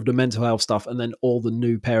mixture of the mental health stuff and then all the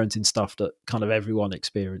new parenting stuff that kind of everyone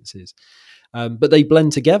experiences. But they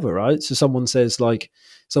blend together, right? So someone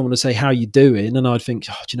would say, "How you doing?" And I'd think,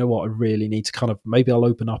 do you know what? I really need to kind of, maybe I'll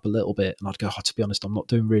open up a little bit. And I'd go, to be honest, I'm not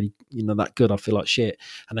doing really, that good. I feel like shit.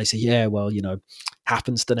 And they say, yeah, well,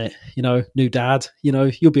 happens, doesn't it? New dad,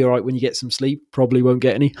 you'll be all right when you get some sleep. Probably won't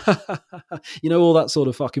get any. All that sort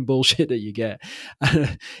of fucking bullshit that you get,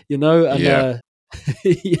 and Yeah.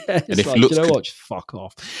 yeah, And it's if like, looks could, what, just fuck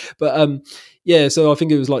off. But yeah, so I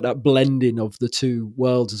think it was like that blending of the two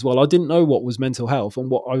worlds as well. I didn't know what was mental health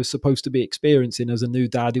and what I was supposed to be experiencing as a new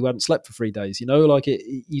dad who hadn't slept for 3 days. Like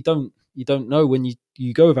you don't know when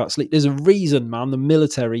you go without sleep. There's a reason, man. The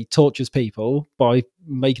military tortures people by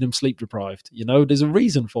making them sleep deprived. There's a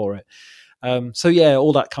reason for it. So yeah,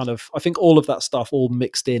 all that kind of, I think all of that stuff all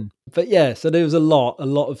mixed in. But yeah, so there was a lot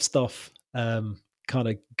of stuff kind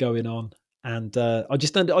of going on, and I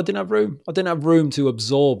didn't have room. I didn't have room to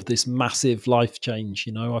absorb this massive life change.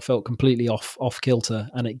 I felt completely off kilter,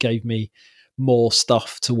 and it gave me more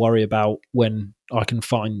stuff to worry about when I can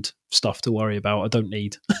find stuff to worry about. I don't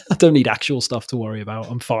need I don't need actual stuff to worry about.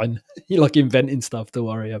 I'm fine. You like inventing stuff to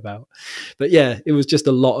worry about. But yeah, it was just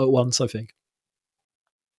a lot at once, I think.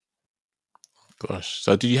 gosh.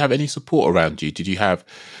 So did you have any support around you? Did you have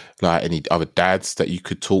like any other dads that you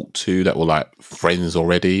could talk to that were like friends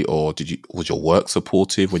already, or was your work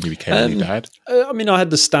supportive when you became a new Um, dad? I mean, I had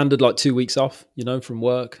the standard like 2 weeks off, from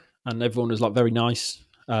work, and everyone was like very nice.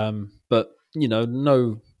 But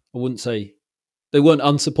no, I wouldn't say they weren't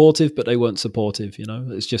unsupportive, but they weren't supportive.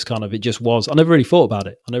 It's just kind of, it just was. I never really thought about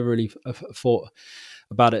it. I never really thought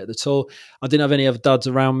about it at all. I didn't have any other dads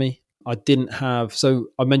around me. I didn't have. So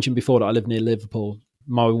I mentioned before that I live near Liverpool.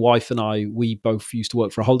 My wife and I, we both used to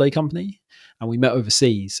work for a holiday company, and we met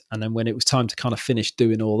overseas. And then when it was time to kind of finish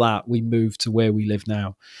doing all that, we moved to where we live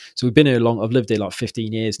now. So we've been here long. I've lived here like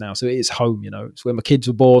 15 years now. So it is home. It's where my kids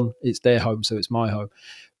were born. It's their home, so it's my home.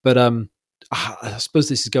 But I suppose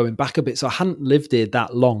this is going back a bit. So I hadn't lived here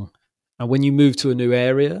that long. And when you move to a new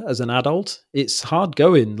area as an adult, it's hard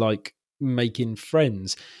going, like making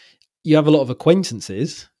friends. You have a lot of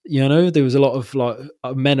acquaintances. There was a lot of like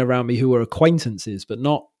men around me who were acquaintances, but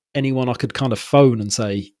not anyone I could kind of phone and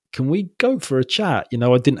say, "Can we go for a chat?"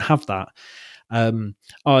 I didn't have that.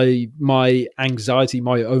 My anxiety,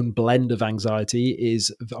 my own blend of anxiety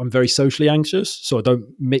is I'm very socially anxious, so I don't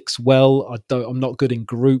mix well. I'm not good in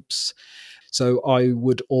groups. So I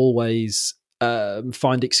would always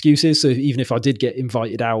find excuses. So even if I did get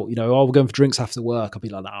invited out, we're going for drinks after work, I'd be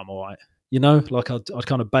like, nah, I'm all right. Like I'd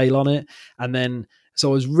kind of bail on it. And then, so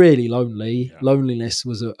I was really lonely. Yeah. Loneliness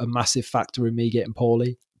was a massive factor in me getting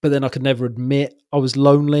poorly. But then I could never admit I was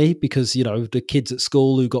lonely because, the kids at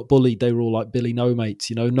school who got bullied, they were all like Billy No Mates.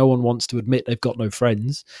 No one wants to admit they've got no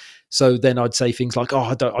friends. So then I'd say things like, "Oh,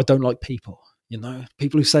 I don't like people."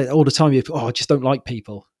 People who say it all the time, "Oh, I just don't like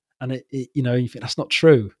people." And you think that's not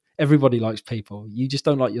true. Everybody likes people. You just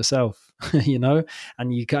don't like yourself, and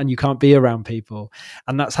you can't be around people.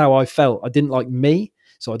 And that's how I felt. I didn't like me,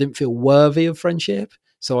 so I didn't feel worthy of friendship.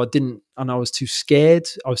 So I didn't, and I was too scared.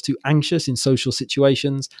 I was too anxious in social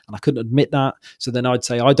situations, and I couldn't admit that. So then I'd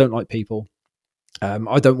say, I don't like people.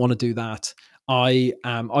 I don't want to do that. I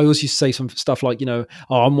always used to say some stuff like,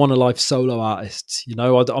 I'm one of life's solo artists.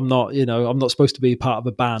 I'm not, I'm not supposed to be part of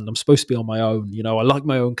a band. I'm supposed to be on my own. I like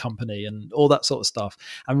my own company and all that sort of stuff.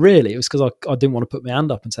 And really, it was because I didn't want to put my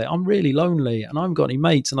hand up and say, I'm really lonely and I haven't got any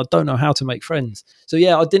mates and I don't know how to make friends. So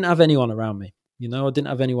yeah, I didn't have anyone around me. I didn't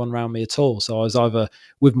have anyone around me at all. So I was either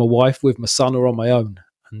with my wife, with my son, or on my own.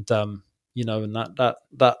 And and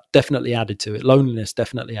that definitely added to it. Loneliness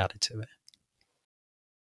definitely added to it.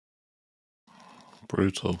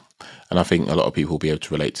 Brutal. And I think a lot of people will be able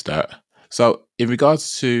to relate to that. So in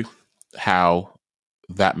regards to how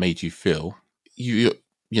that made you feel, you've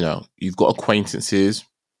got acquaintances,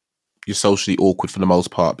 you're socially awkward for the most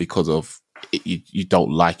part because of you don't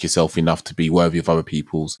like yourself enough to be worthy of other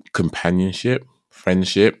people's companionship,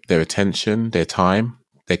 friendship, their attention, their time,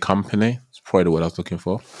 their company. It's probably the word I was looking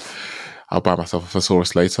for. I'll buy myself a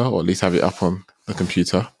thesaurus later, or at least have it up on the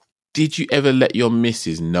computer. did you ever let your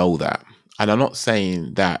missus know that? And I'm not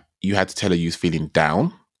saying that you had to tell her you was feeling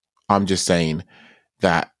down. I'm just saying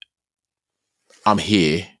that I'm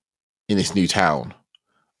here in this new town.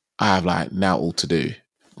 I have like now all to do.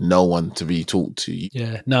 No one to be talked to.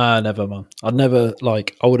 Yeah, no, never, man. I'd never I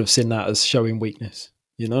would have seen that as showing weakness.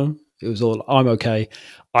 You know, it was all I'm okay.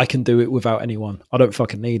 I can do it without anyone. I don't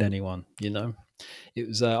fucking need anyone. You know, it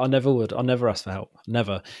was. I never would. I never asked for help.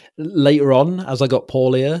 Never. Later on, as I got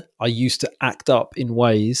poorlier, I used to act up in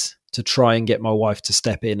ways to try and get my wife to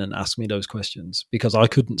step in and ask me those questions because I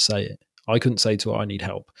couldn't say it. I couldn't say to her, I need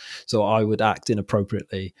help. So I would act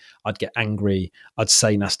inappropriately. I'd get angry. I'd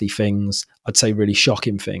say nasty things. I'd say really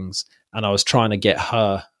shocking things. And I was trying to get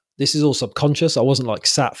her. This is all subconscious. I wasn't like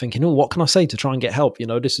sat thinking, oh, what can I say to try and get help? You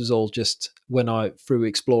know, this is all just when through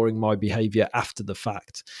exploring my behavior after the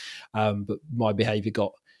fact. But my behavior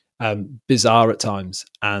got bizarre at times.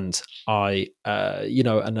 And it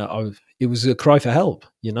was a cry for help,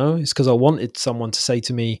 you know, it's because I wanted someone to say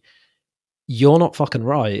to me, you're not fucking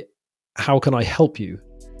right. How can I help you?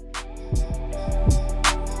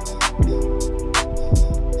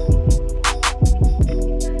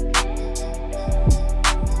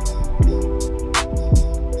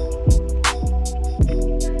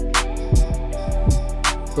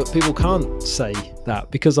 But people can't say that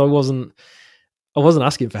because I wasn't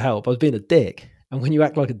asking for help. I was being a dick. And when you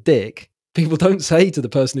act like a dick, people don't say to the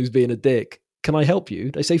person who's being a dick, can I help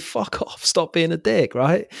you? They say, fuck off, stop being a dick,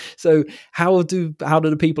 right? So how do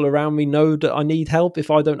the people around me know that I need help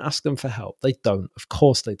if I don't ask them for help? They don't. Of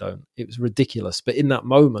course they don't. It was ridiculous. But in that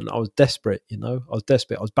moment, I was desperate, you know? I was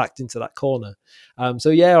desperate. I was backed into that corner.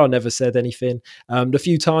 So yeah, I never said anything. The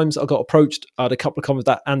few times I got approached, I had a couple of comments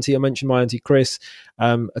that auntie, I mentioned my auntie Chris.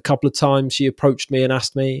 A couple of times she approached me and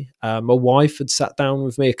asked me. My wife had sat down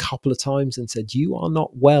with me a couple of times and said, you are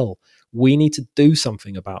not well. We need to do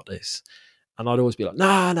something about this. And I'd always be like,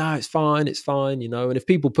 no, it's fine, you know. And if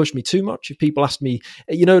people push me too much, if people ask me,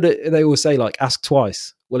 you know, they always say like, ask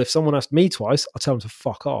twice. Well, if someone asked me twice, I tell them to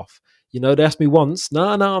fuck off. You know, they ask me once, no,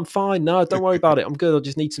 I'm fine. No, don't worry about it. I'm good. I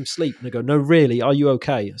just need some sleep. And they go, no, really, are you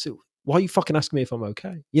okay? I said, why are you fucking asking me if I'm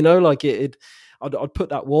okay? You know, like I'd put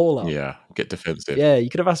that wall up. Yeah, get defensive. Yeah,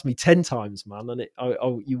 you could have asked me 10 times, man, and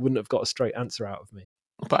you wouldn't have got a straight answer out of me.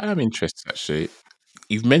 But I am interested, actually.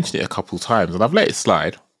 You've mentioned it a couple of times, and I've let it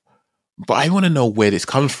slide. But I want to know where this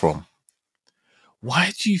comes from.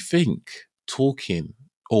 Why do you think talking,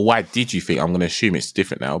 or why did you think, I'm going to assume it's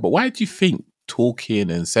different now, but why do you think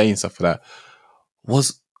talking and saying stuff like that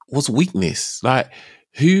was weakness? Like,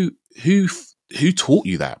 who taught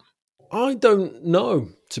you that? I don't know,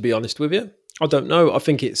 to be honest with you. I don't know. I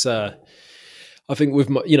think it's I think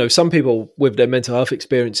with some people with their mental health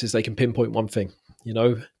experiences, they can pinpoint one thing. You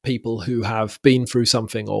know, people who have been through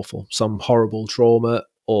something awful, some horrible trauma,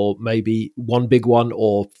 or maybe one big one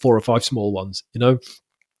or 4 or 5 small ones, you know.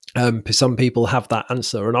 Some people have that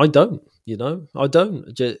answer and I don't, you know, I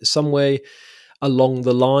don't. Just somewhere along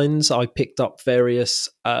the lines, I picked up various,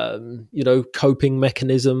 coping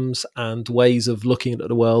mechanisms and ways of looking at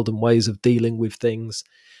the world and ways of dealing with things.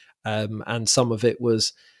 And some of it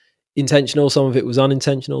was intentional, some of it was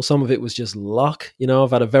unintentional, some of it was just luck. You know,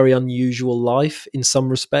 I've had a very unusual life in some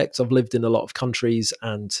respects. I've lived in a lot of countries,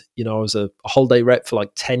 and you know, I was a holiday rep for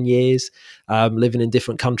like 10 years, living in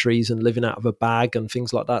different countries and living out of a bag and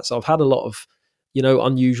things like that. So I've had a lot of, you know,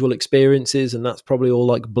 unusual experiences, and that's probably all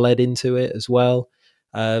like bled into it as well.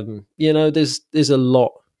 You know, there's a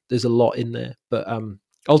lot in there, but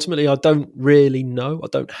ultimately I don't really know. I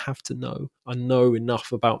don't have to know. I know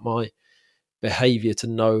enough about my behavior to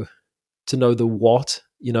know the what.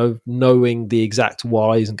 You know, knowing the exact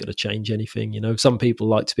why isn't going to change anything. You know, some people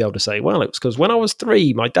like to be able to say, well, it was because when I was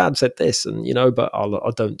 3 my dad said this, and you know, but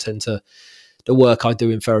I don't tend to. The work I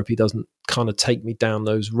do in therapy doesn't kind of take me down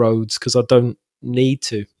those roads because I don't need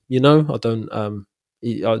to. You know, I don't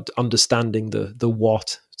understanding the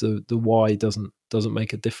what, the why doesn't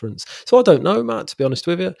make a difference. So I don't know, Matt, to be honest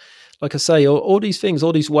with you. Like I say, all these things,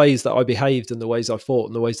 all these ways that I behaved and the ways I thought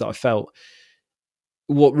and the ways that I felt,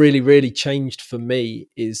 what really changed for me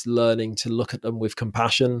is learning to look at them with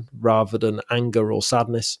compassion rather than anger or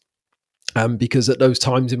sadness. Because at those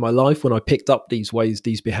times in my life when I picked up these ways,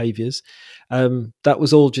 these behaviors, that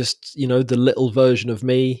was all just, you know, the little version of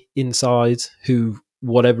me inside who,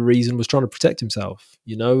 whatever reason, was trying to protect himself.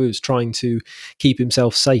 You know, he was trying to keep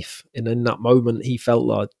himself safe. And in that moment, he felt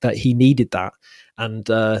like that he needed that. And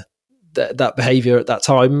that behavior at that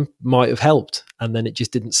time might have helped. And then it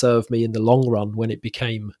just didn't serve me in the long run when it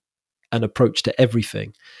became an approach to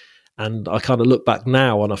everything. And I kind of look back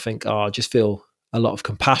now and I think, I just feel a lot of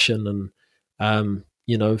compassion and,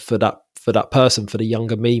 you know, for for that person, for the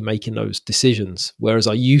younger me making those decisions. Whereas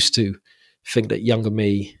I used to think that younger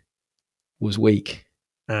me was weak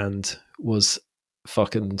and was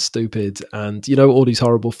fucking stupid and, you know, all these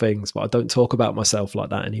horrible things. But I don't talk about myself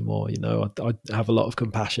like that anymore. You know, I have a lot of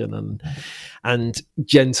compassion and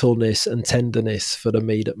gentleness and tenderness for the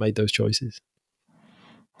me that made those choices.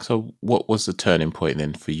 So what was the turning point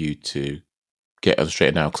then for you to get on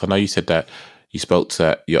straight now? Because I know you said that you spoke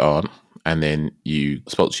to your aunt and then you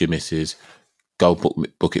spoke to your missus, go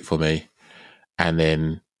book it for me. And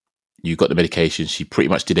then you got the medication. She pretty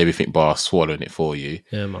much did everything bar swallowing it for you.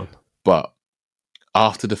 Yeah, man. But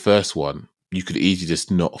after the first one, you could easily just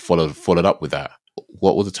not followed up with that.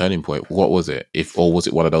 What was the turning point? What was it? Or was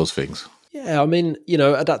it one of those things? Yeah, I mean, you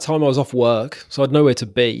know, at that time I was off work, so I had nowhere to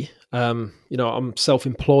be. You know, I'm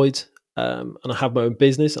self-employed, and I have my own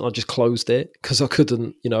business, and I just closed it because I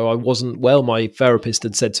couldn't. You know, I wasn't well. My therapist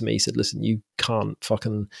had said to me, he said, "Listen, you can't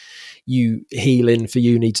fucking you healing for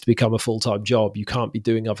you needs to become a full-time job. You can't be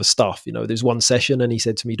doing other stuff. You know, there's one session," and he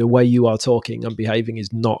said to me, "The way you are talking and behaving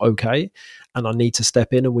is not okay, and I need to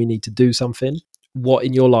step in, and we need to do something. What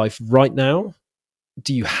in your life right now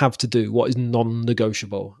do you have to do? What is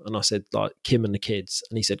non-negotiable?" And I said, like, Kim and the kids.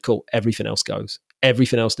 And he said, cool, everything else goes.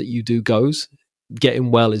 Everything else that you do goes. Getting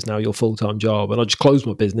well is now your full-time job. And I just closed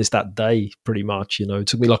my business that day, pretty much. You know, it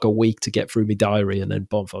took me like a week to get through my diary, and then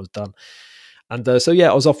boom, I was done. And so, yeah,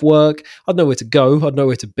 I was off work. I'd nowhere to go. I'd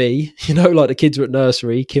nowhere to be. You know, like the kids were at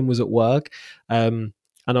nursery, Kim was at work. And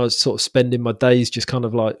I was sort of spending my days just kind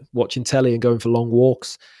of like watching telly and going for long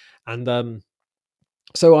walks. And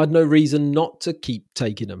so I had no reason not to keep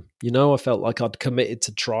taking them. You know, I felt like I'd committed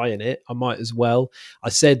to trying it. I might as well. I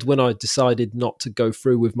said when I decided not to go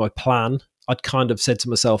through with my plan, I'd kind of said to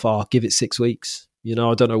myself, "Oh, give it 6 weeks." You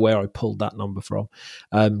know, I don't know where I pulled that number from.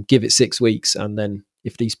 Give it 6 weeks, and then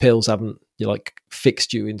if these pills haven't, you know, like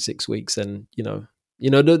fixed you in 6 weeks, then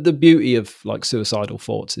the beauty of like suicidal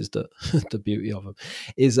thoughts is that the beauty of them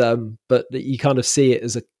is, but that you kind of see it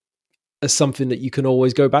as something that you can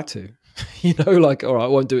always go back to. You know, like, all right, I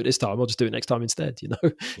won't do it this time, I'll just do it next time instead. You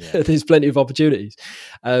know, Yeah. there's plenty of opportunities.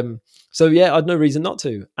 So yeah, I had no reason not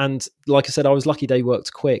to. And like I said, I was lucky they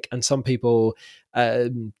worked quick. And some people,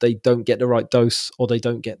 they don't get the right dose, or they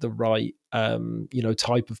don't get the right,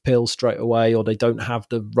 type of pill straight away, or they don't have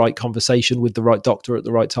the right conversation with the right doctor at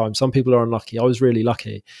the right time. Some people are unlucky. I was really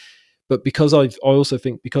lucky. But because I also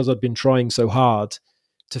think because I'd been trying so hard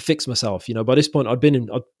to fix myself, you know, by this point I'd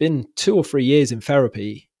been 2 or 3 years in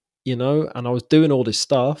therapy, you know, and I was doing all this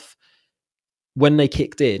stuff. When they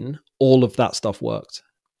kicked in, all of that stuff worked.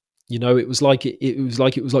 You know, it was like it was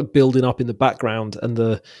like building up in the background, and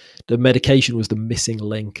the medication was the missing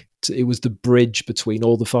link. It was the bridge between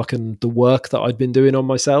all the work that I'd been doing on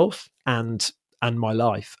myself and my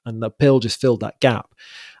life, and the pill just filled that gap.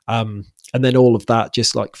 And then all of that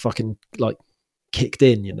just like fucking like kicked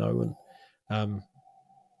in, you know, and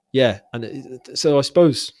so I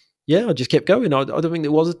suppose, yeah, I just kept going. I don't think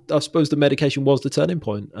it was. I suppose the medication was the turning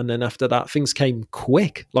point, and then after that, things came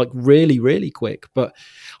quick, like really, really quick. But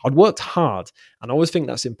I'd worked hard, and I always think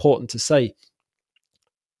that's important to say.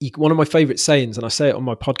 One of my favorite sayings, and I say it on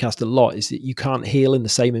my podcast a lot, is that you can't heal in the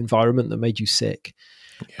same environment that made you sick.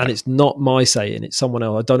 Yeah. And it's not my saying; it's someone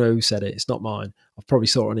else. I don't know who said it. It's not mine. I've probably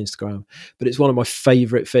saw it on Instagram, but it's one of my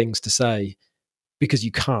favorite things to say, because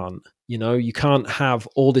you can't. You know, you can't have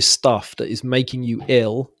all this stuff that is making you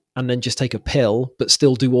ill and then just take a pill, but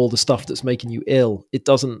still do all the stuff that's making you ill. It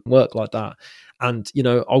doesn't work like that. And, you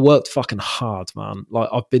know, I worked fucking hard, man. Like,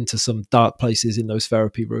 I've been to some dark places in those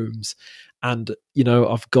therapy rooms, and, you know,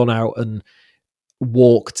 I've gone out and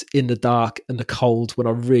walked in the dark and the cold when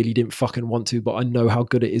I really didn't fucking want to, but I know how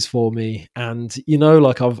good it is for me. And, you know,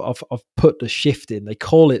 like I've put the shift in. They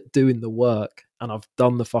call it doing the work, and I've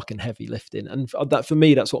done the fucking heavy lifting. And that, for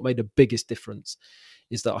me, that's what made the biggest difference,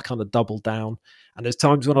 is that I kind of doubled down. And there's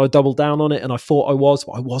times when I doubled down on it and I thought I was,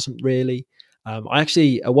 but I wasn't really. I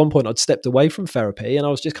actually, at one point, I'd stepped away from therapy, and I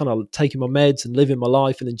was just kind of taking my meds and living my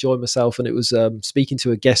life and enjoying myself. And it was speaking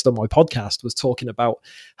to a guest on my podcast, was talking about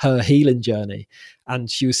her healing journey, and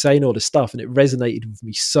she was saying all this stuff, and it resonated with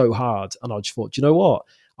me so hard. And I just thought, you know what?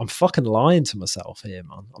 I'm fucking lying to myself here,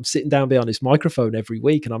 man. I'm sitting down behind this microphone every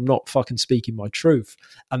week, and I'm not fucking speaking my truth.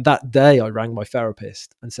 And that day I rang my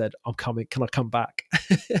therapist and said, I'm coming. Can I come back?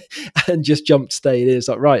 And just jumped straight in. It's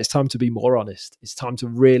like, right, it's time to be more honest. It's time to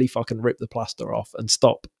really fucking rip the plaster off and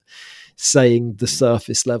stop saying the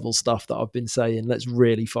surface level stuff that I've been saying. Let's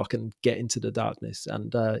really fucking get into the darkness.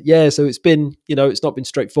 And so it's been, you know, it's not been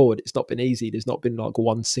straightforward. It's not been easy. There's not been like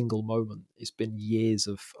one single moment. It's been years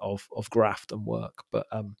of graft and work, but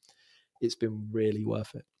it's been really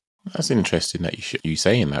worth it. That's interesting that you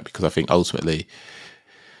saying that, because I think ultimately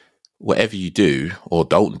whatever you do or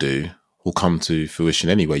don't do will come to fruition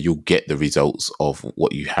anyway. You'll get the results of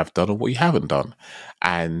what you have done or what you haven't done.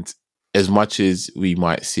 And as much as we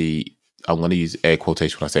might see, I'm going to use air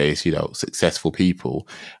quotation when I say it's, successful people,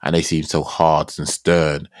 and they seem so hard and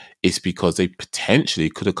stern, it's because they potentially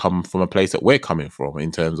could have come from a place that we're coming from,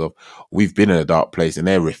 in terms of we've been in a dark place and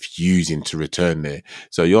they're refusing to return there.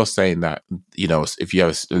 So you're saying that, if you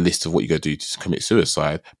have a list of what you're going to do to commit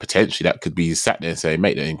suicide, potentially that could be sat there and say,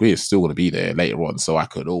 mate, the ingredients still going to be there later on, so I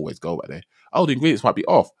could always go back there. Oh, the ingredients might be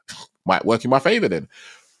off. Might work in my favor then.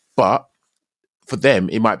 But for them,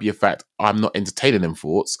 it might be a fact, I'm not entertaining them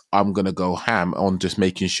thoughts. I'm going to go ham on just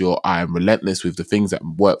making sure I'm relentless with the things that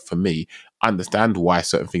work for me. Understand why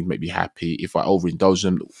certain things make me happy. If I overindulge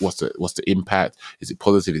them, what's the impact? Is it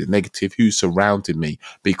positive? Is it negative? Who's surrounding me?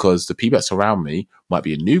 Because the people that surround me might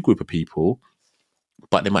be a new group of people,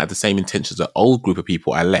 but they might have the same intentions as an old group of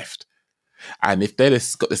people I left. And if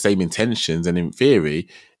they've got the same intentions, and in theory,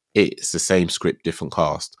 it's the same script, different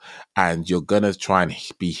cast, and you're going to try and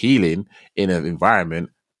be healing in an environment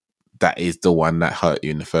that is the one that hurt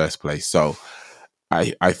you in the first place. So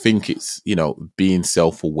I think it's, being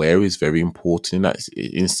self-aware is very important in that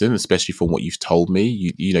instant, especially from what you've told me.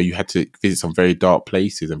 You had to visit some very dark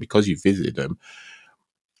places, and because you visited them,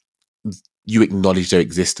 you acknowledge their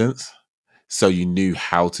existence. So you knew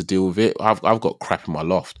how to deal with it. I've got crap in my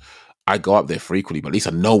loft. I go up there frequently, but at least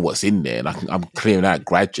I know what's in there, and I'm clearing out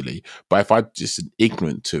gradually. But if I'm just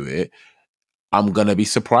ignorant to it, I'm gonna be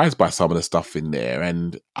surprised by some of the stuff in there,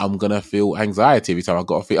 and I'm gonna feel anxiety every time I've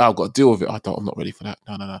got to deal with it. I'm not ready for that.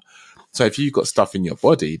 No. So if you've got stuff in your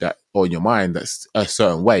body or in your mind that's a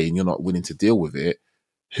certain way, and you're not willing to deal with it,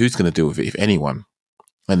 who's gonna deal with it, if anyone?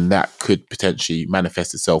 And that could potentially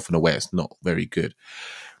manifest itself in a way that's not very good.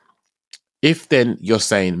 If then you're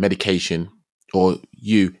saying medication, or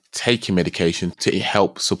you taking medication to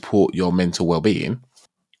help support your mental well-being,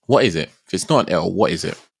 what is it? If it's not an L, what is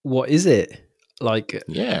it? What is it? Like,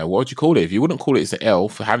 yeah, what would you call it? If you wouldn't call it it's an L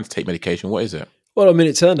for having to take medication, what is it? well, I mean,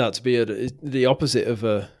 it turned out to be the opposite of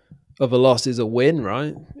a loss is a win,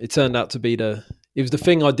 right? It turned out to be it was the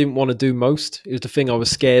thing I didn't want to do most. It was the thing I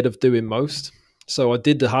was scared of doing most. So I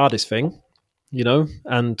did the hardest thing,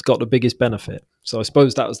 and got the biggest benefit. So I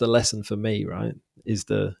suppose that was the lesson for me, right? Is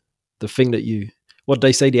the thing that what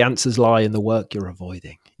they say, the answers lie in the work you're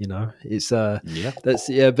avoiding. It's but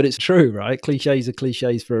it's true, right? Cliches are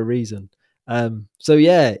cliches for a reason. So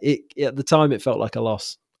yeah, at the time it felt like a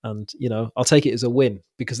loss, and I'll take it as a win,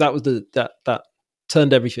 because that was that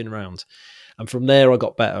turned everything around, and from there I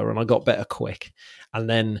got better, and I got better quick, and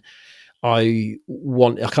then I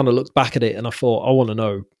kind of looked back at it and I thought, I want to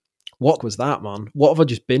know, what was that, man? What have I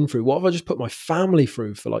just been through? What have I just put my family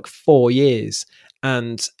through for like 4 years?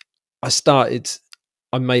 And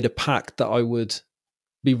I made a pact that I would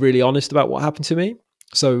be really honest about what happened to me.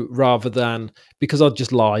 So rather than, because I'd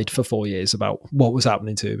just lied for 4 years about what was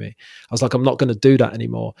happening to me, I was like, I'm not going to do that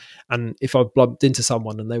anymore. And if I bumped into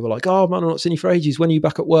someone and they were like, oh man, I've not seen you for ages, when are you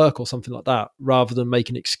back at work, or something like that, rather than make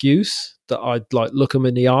an excuse, that I'd like look them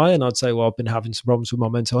in the eye and I'd say, well, I've been having some problems with my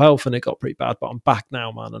mental health and it got pretty bad, but I'm back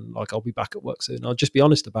now, man. And like, I'll be back at work soon. I'll just be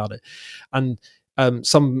honest about it. And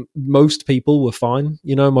most people were fine.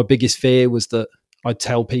 My biggest fear was that I'd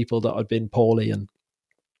tell people that I'd been poorly and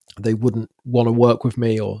they wouldn't want to work with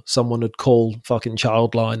me, or someone would call fucking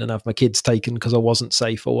Childline and have my kids taken because I wasn't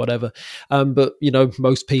safe or whatever. But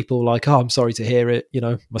most people like, oh, I'm sorry to hear it.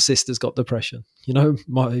 My sister's got depression.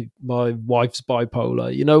 My wife's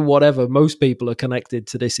bipolar. Whatever. Most people are connected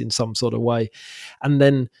to this in some sort of way, and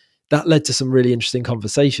then that led to some really interesting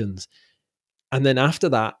conversations. And then after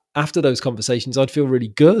those conversations, I'd feel really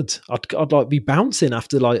good. I'd like be bouncing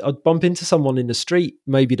after, like, I'd bump into someone in the street,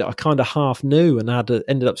 maybe that I kind of half knew, and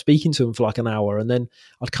ended up speaking to them for like an hour. And then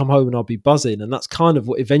I'd come home and I'd be buzzing. And that's kind of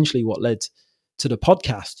what led to the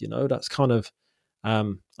podcast. That's kind of,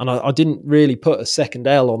 and I didn't really put a second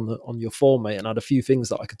L on your form, mate. And I had a few things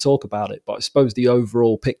that I could talk about it, but I suppose the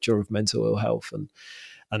overall picture of mental ill health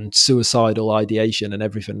and suicidal ideation and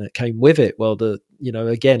everything that came with it, well,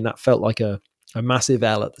 again, that felt like a massive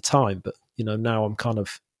L at the time, but now I'm kind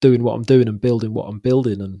of doing what I'm doing and building what I'm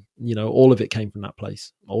building, and all of it came from that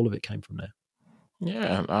place. All of it came from there.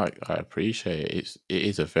 Yeah, I appreciate it. It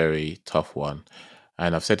is a very tough one,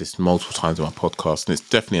 and I've said this multiple times on my podcast, and it's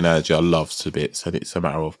definitely an analogy I love to bits. And it's a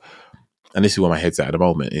matter of, and this is where my head's at the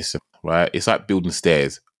moment. It's like building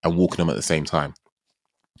stairs and walking them at the same time.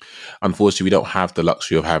 Unfortunately, we don't have the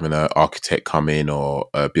luxury of having an architect come in or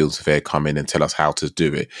a building surveyor come in and tell us how to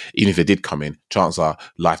do it. Even if they did come in, chances are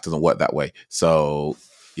life doesn't work that way. So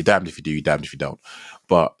you're damned if you do, you're damned if you don't.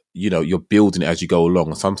 But you're building it as you go along.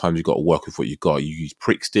 And sometimes you've got to work with what you've got. You use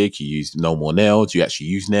prick stick, you use no more nails, you actually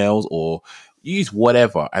use nails, or you use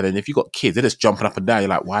whatever. And then if you've got kids, they're just jumping up and down. You're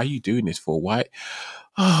like, why are you doing this for? Why?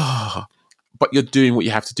 But you're doing what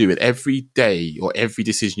you have to do. And every day or every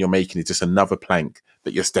decision you're making is just another plank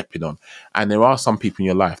that you're stepping on. And there are some people in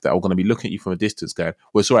your life that are going to be looking at you from a distance going,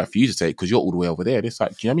 well, it's all right for you to say it because you're all the way over there. And it's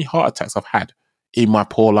like, do you know how many heart attacks I've had in my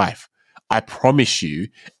poor life? I promise you,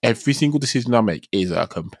 every single decision I make is a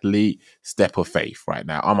complete step of faith right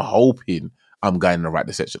now. I'm hoping I'm going in the right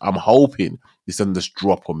direction. I'm hoping this doesn't just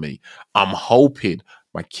drop on me. I'm hoping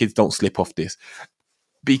my kids don't slip off this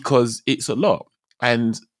because it's a lot.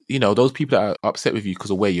 And, those people that are upset with you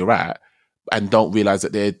because of where you're at and don't realize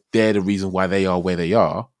that they're the reason why they are where they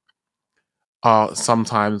are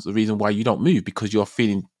sometimes the reason why you don't move because you're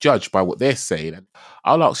feeling judged by what they're saying. And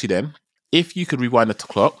I'll ask you then, if you could rewind the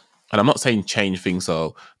clock, and I'm not saying change things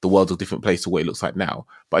so the world's a different place to what it looks like now,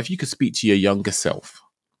 but if you could speak to your younger self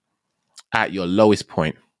at your lowest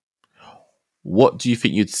point, what do you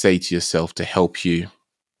think you'd say to yourself to help you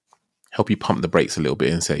pump the brakes a little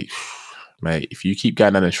bit and say, mate, if you keep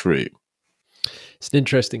going down this route? It's an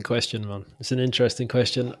interesting question, man. It's an interesting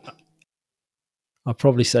question. I'd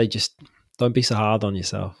probably say just don't be so hard on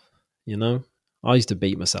yourself. I used to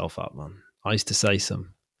beat myself up, man. I used to say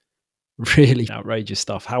some really outrageous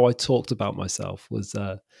stuff. How I talked about myself was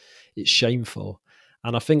it's shameful.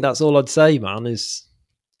 And I think that's all I'd say, man, is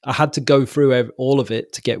I had to go through all of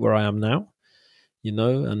it to get where I am now,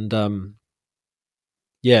 and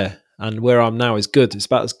and where I'm now is good. It's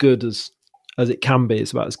about as good as it can be.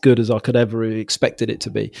 It's about as good as I could ever have expected it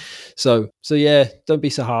to be. So yeah, don't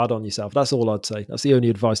be so hard on yourself. That's all I'd say. That's the only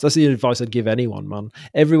advice. That's the advice I'd give anyone, man.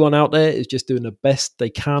 Everyone out there is just doing the best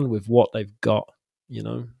they can with what they've got.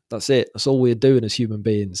 That's it. That's all we're doing as human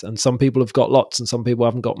beings. And some people have got lots and some people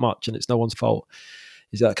haven't got much, and it's no one's fault.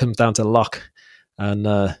 That comes down to luck. And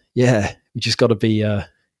we just got to be a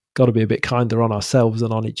bit kinder on ourselves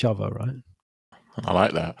and on each other, right? I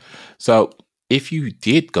like that. So if you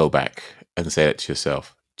did go back and say that to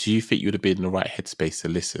yourself, do you think you would have been in the right headspace to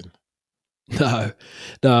listen? No,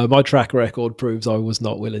 my track record proves I was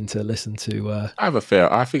not willing to listen to. I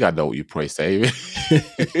think I know what you probably say.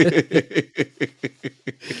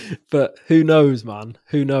 But who knows, man?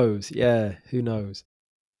 Who knows? Yeah, who knows?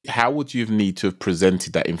 How would you need to have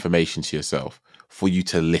presented that information to yourself for you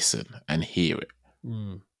to listen and hear it?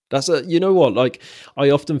 That's what? Like, I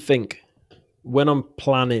often think when I'm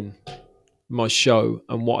planning my show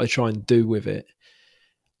and what I try and do with it,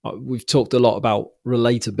 we've talked a lot about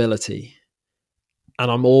relatability. And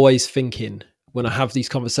I'm always thinking when I have these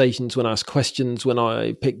conversations, when I ask questions, when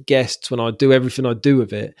I pick guests, when I do everything I do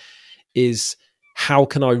with it, is how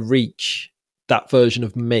can I reach that version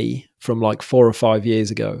of me from like 4 or 5 years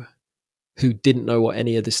ago who didn't know what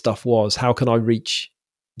any of this stuff was? How can I reach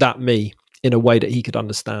that me in a way that he could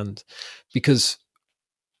understand? Because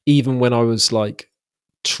even when I was like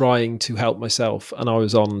trying to help myself and I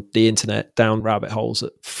was on the internet down rabbit holes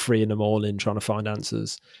at 3 a.m. trying to find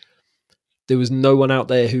answers, there was no one out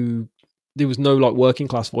there there was no like working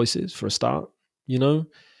class voices for a start.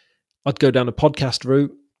 I'd go down a podcast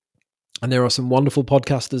route and there are some wonderful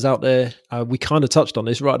podcasters out there. We kind of touched on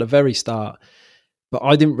this right at the very start, but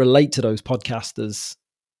I didn't relate to those podcasters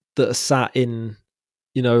that are sat in,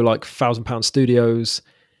 like £1,000 studios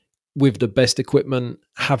with the best equipment,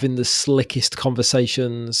 having the slickest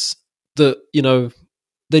conversations that,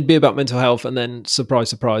 they'd be about mental health, and then surprise,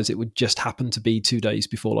 surprise, it would just happen to be 2 days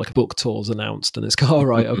before like a book tour's announced, and it's all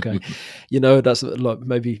right, okay, that's like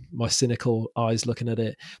maybe my cynical eyes looking at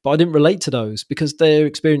it. But I didn't relate to those because their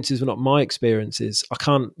experiences were not my experiences. I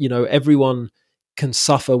can't, everyone can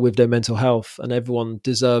suffer with their mental health, and everyone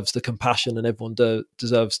deserves the compassion, and everyone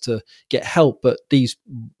deserves to get help. But these,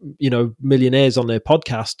 millionaires on their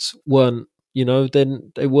podcasts weren't,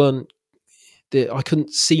 then they weren't. I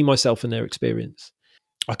couldn't see myself in their experience.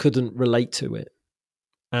 I couldn't relate to it.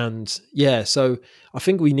 And yeah, so I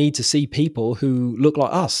think we need to see people who look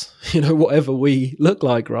like us, whatever we look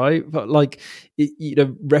like, right? But like,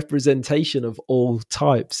 representation of all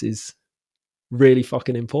types is really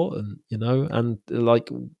fucking important, and like,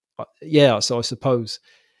 yeah, so I suppose,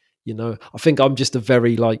 I think I'm just a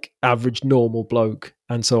very like average normal bloke,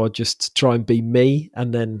 and so I just try and be me,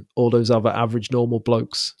 and then all those other average normal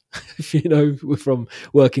blokes from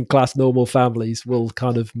working class normal families will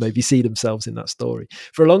kind of maybe see themselves in that story.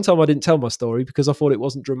 For a long time I didn't tell my story because I thought it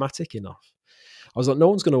wasn't dramatic enough. I was like, no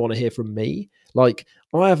one's going to want to hear from me. Like,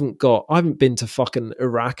 I haven't been to fucking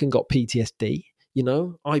Iraq and got PTSD.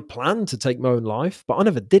 I planned to take my own life, but I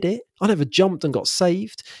never did it. I never jumped and got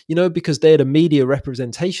saved, because they're the media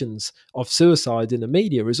representations of suicide in the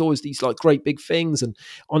media is always these like great big things. And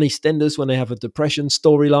on EastEnders, when they have a depression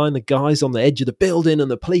storyline, the guy's on the edge of the building and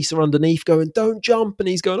the police are underneath going, don't jump. And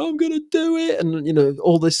he's going, I'm going to do it. And,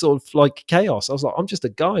 all this sort of like chaos. I was like, I'm just a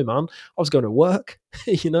guy, man. I was going to work,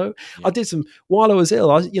 Yeah. I did while I was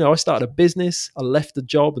ill, I started a business. I left the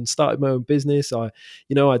job and started my own business. I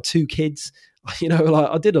had 2 kids. Like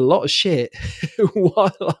I did a lot of shit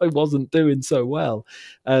while I wasn't doing so well.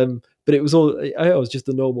 But it was I was just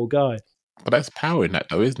a normal guy. But that's power in that,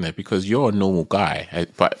 though, isn't it? Because you're a normal guy.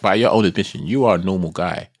 But by your own admission, you are a normal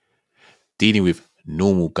guy dealing with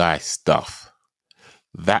normal guy stuff.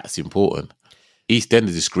 That's important. EastEnders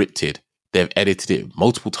is scripted. They've edited it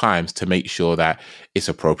multiple times to make sure that it's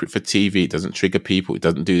appropriate for TV. It doesn't trigger people. It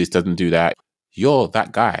doesn't do this, doesn't do that. You're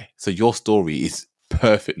that guy. So your story is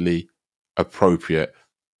perfectly appropriate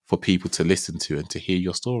for people to listen to and to hear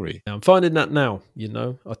your story. I'm finding that now,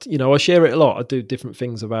 I share it a lot. I do different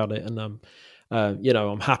things about it. And,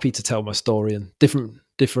 I'm happy to tell my story and different,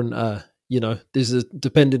 this is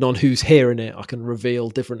depending on who's hearing it, I can reveal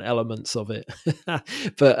different elements of it.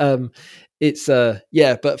 But it's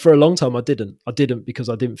but for a long time I didn't because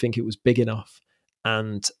I didn't think it was big enough.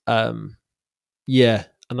 And and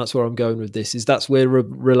that's where I'm going with this, is that's where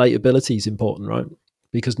relatability is important, right?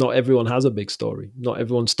 Because not everyone has a big story. Not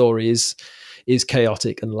everyone's story is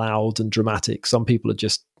chaotic and loud and dramatic. Some people are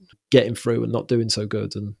just getting through and not doing so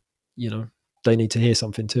good, and they need to hear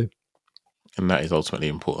something too. And that is ultimately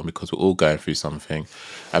important because we're all going through something.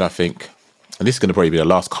 And I think, and this is going to probably be the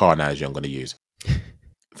last car analogy I'm going to use.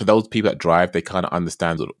 For those people that drive, they kind of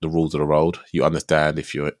understand the rules of the road. You understand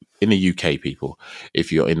if you're in the UK, people,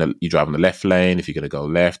 if you drive in the left lane, if you're going to go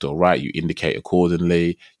left or right, you indicate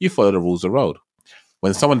accordingly. You follow the rules of the road.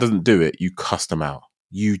 When someone doesn't do it, you cuss them out.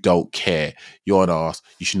 You don't care. You're an arse.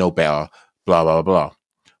 You should know better. Blah, blah, blah.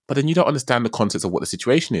 But then you don't understand the context of what the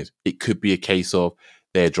situation is. It could be a case of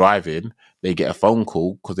they're driving, they get a phone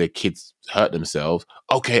call because their kids hurt themselves.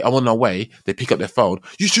 Okay, I'm on my way. They pick up their phone.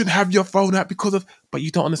 You shouldn't have your phone out because of... But you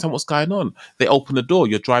don't understand what's going on. They open the door.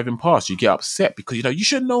 You're driving past. You get upset because, you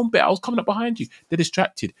should have known better. I was coming up behind you. They're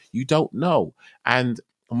distracted. You don't know. And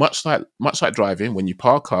much like driving, when you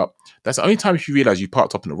park up, that's the only time if you realize you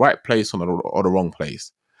parked up in the right place or the wrong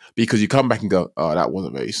place. Because you come back and go, oh, that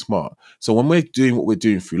wasn't very smart. So when we're doing what we're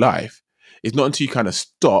doing through life, it's not until you kind of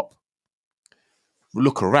stop,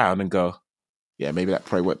 look around and go, yeah, maybe that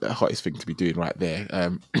probably wasn't the hottest thing to be doing right there.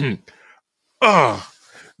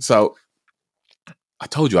 So I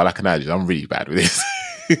told you I like analogies. I'm really bad with this.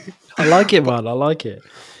 I like it, man. I like it.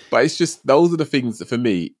 But it's just, those are the things that for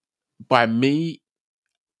me, by me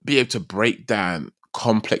be able to break down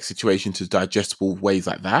complex situations to digestible ways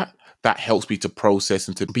like that helps me to process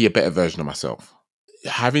and to be a better version of myself.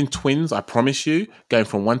 Having twins, I promise you, going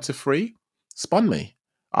from 1 to 3, spun me.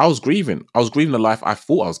 I was grieving the life I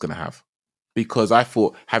thought I was going to have, because I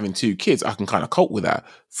thought having 2 kids, I can kind of cope with that.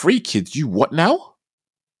 3 kids, you what now?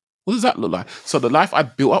 What does that look like? So the life I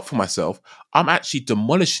built up for myself, I'm actually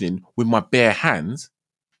demolishing with my bare hands.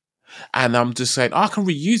 And I'm just saying, I can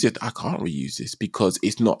reuse it. I can't reuse this because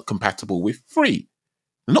it's not compatible with 3.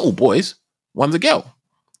 They're not all boys. One's a girl.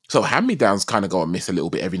 So hand-me-downs kind of go and miss a little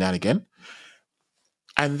bit every now and again.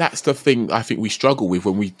 And that's the thing I think we struggle with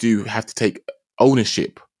when we do have to take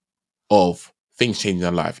ownership of things changing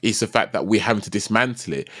in life. It's the fact that we're having to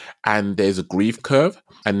dismantle it. And there's a grief curve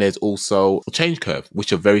and there's also a change curve,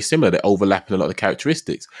 which are very similar. They're overlapping a lot of the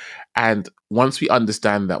characteristics. And once we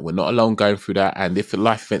understand that we're not alone going through that, and if a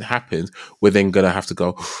life event happens, we're then going to have to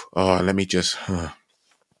go, oh, let me just...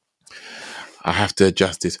 I have to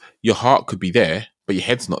adjust this. Your heart could be there, but your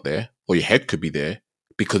head's not there. Or your head could be there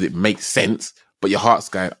because it makes sense, but your heart's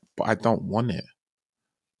going, but I don't want it.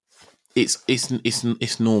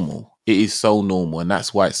 It's normal. It is so normal. And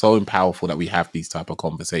that's why it's so powerful that we have these type of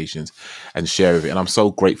conversations and share with it. And I'm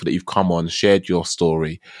so grateful that you've come on, shared your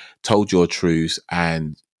story, told your truths.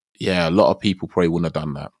 And yeah, a lot of people probably wouldn't have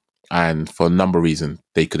done that. And for a number of reasons,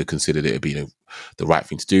 they could have considered it being the right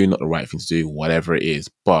thing to do, not the right thing to do, whatever it is.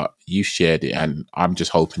 But you shared it, and I'm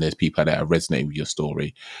just hoping there's people that are resonating with your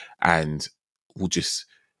story and will just,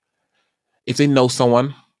 if they know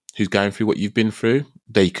someone who's going through what you've been through,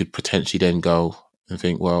 they could potentially then go and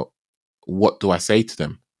think, well, what do I say to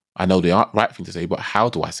them? I know the right thing to say, but how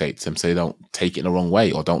do I say it to them so they don't take it in the wrong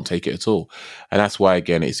way or don't take it at all? And that's why,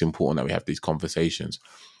 again, it's important that we have these conversations.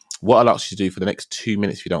 What I'd like you to do for the next 2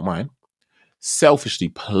 minutes, if you don't mind, selfishly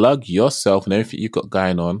plug yourself and everything you've got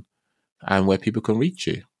going on and where people can reach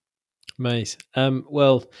you. Mate.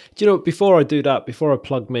 Well, do you know, before I do that, before I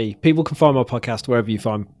plug me, people can find my podcast wherever you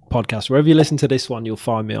find podcasts. Wherever you listen to this one, you'll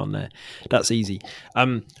find me on there. That's easy.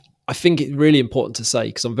 I think it's really important to say,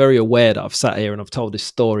 because I'm very aware that I've sat here and I've told this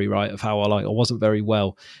story, right, of how I wasn't very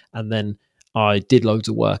well, and then I did loads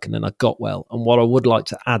of work, and then I got well. And what I would like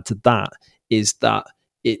to add to that is that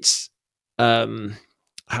it's,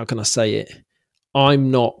 how can I say it?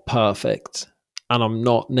 I'm not perfect, and I'm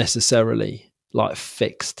not necessarily like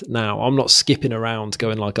fixed now. I'm not skipping around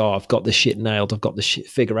going like, oh, I've got this shit nailed, I've got this shit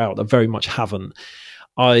figured out. I very much haven't.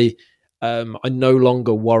 I no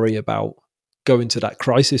longer worry about going to that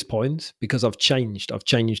crisis point, because I've changed. I've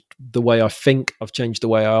changed the way I think. I've changed the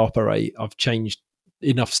way I operate. I've changed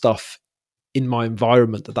enough stuff in my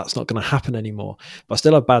environment that that's not going to happen anymore. But I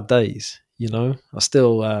still have bad days. You know, I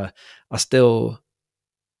still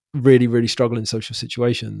really, really struggle in social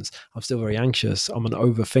situations. I'm still very anxious. I'm an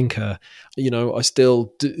overthinker. You know, I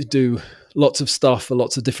still do lots of stuff for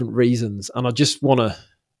lots of different reasons. And I just want to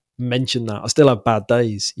mention that I still have bad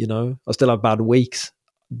days, you know, I still have bad weeks.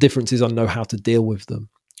 Difference is I know how to deal with them.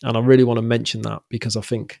 And I really want to mention that, because I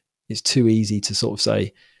think it's too easy to sort of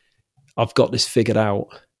say, I've got this figured out.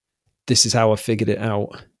 This is how I figured it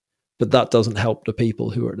out. But that doesn't help the people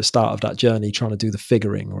who are at the start of that journey trying to do the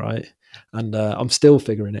figuring, right? And I'm still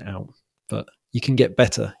figuring it out. But you can get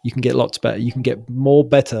better. You can get lots better. You can get more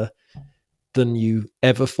better than you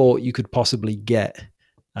ever thought you could possibly get.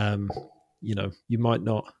 You know, you might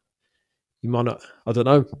not, I don't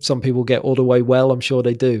know. Some people get all the way well. I'm sure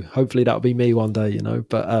they do. Hopefully that'll be me one day, you know.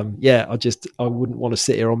 But yeah, I wouldn't want to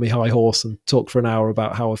sit here on my high horse and talk for an hour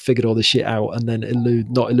about how I figured all this shit out and then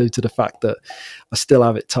not allude to the fact that I still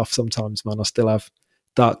have it tough sometimes, man. I still have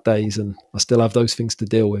dark days and I still have those things to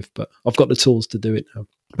deal with, but I've got the tools to do it now.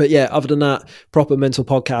 But yeah, other than that, Proper Mental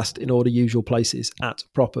Podcast in all the usual places, at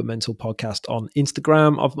Proper Mental Podcast on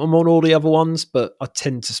Instagram. I'm on all the other ones, but I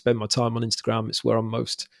tend to spend my time on Instagram. It's where I'm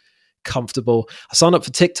most comfortable. I signed up for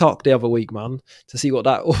TikTok the other week, man, to see what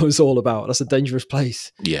that was all about. That's a dangerous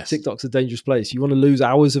place. Yes. TikTok's a dangerous place. You want to lose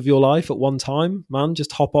hours of your life at one time, man,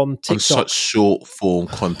 just hop on TikTok. On such short form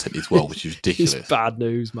content as well, which is ridiculous. It's bad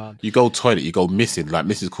news, man. You go toilet, you go missing, like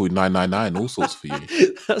Mrs. called 999, all sorts for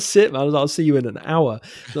you. That's it, man. I'll see you in an hour.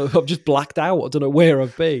 So I'm just blacked out. I don't know where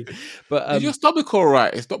I've been. But is your stomach all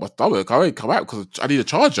right? It's not my stomach. I ain't come out because I need a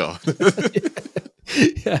charger.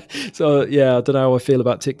 Yeah. So yeah, I don't know how I feel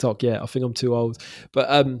about TikTok yet. I think I'm too old.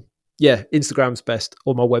 But yeah, Instagram's best.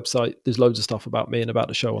 On my website, there's loads of stuff about me and about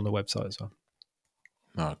the show on the website as well.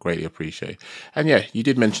 No, greatly appreciate. And yeah, you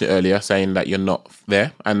did mention it earlier, saying that you're not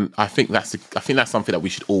there, and I think that's something that we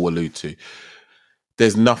should all allude to.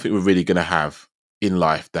 There's nothing we're really going to have in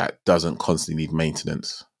life that doesn't constantly need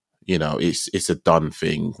maintenance. You know, it's a done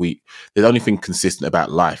thing. The only thing consistent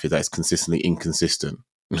about life is that it's consistently inconsistent.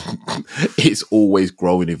 It's always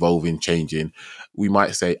growing, evolving, changing. We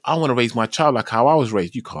might say, I want to raise my child like how I was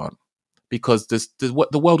raised. You can't, because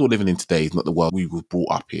what the world we're living in today is not the world we were brought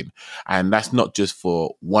up in. And that's not just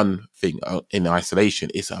for one thing in isolation.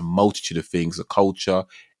 It's a multitude of things, a culture,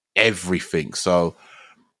 everything. So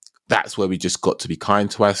that's where we just got to be kind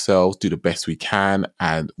to ourselves, do the best we can,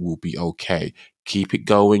 and we'll be okay. Keep it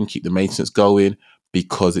going, keep the maintenance going,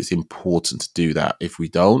 because it's important to do that. If we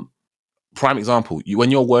don't, prime example, when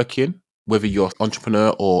you're working, whether you're an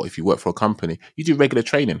entrepreneur or if you work for a company, you do regular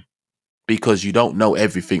training, because you don't know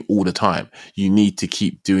everything all the time. You need to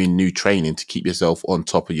keep doing new training to keep yourself on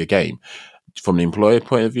top of your game. From the employer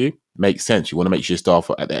point of view, makes sense. You want to make sure your staff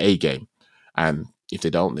are at their A game. And if they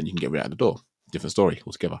don't, then you can get right out the door. Different story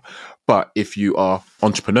altogether. But if you are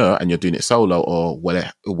entrepreneur and you're doing it solo or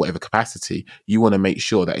whatever capacity, you want to make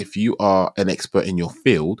sure that if you are an expert in your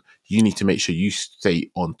field, you need to make sure you stay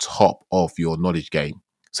on top of your knowledge game,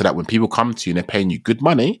 so that when people come to you and they're paying you good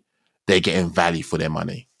money, they're getting value for their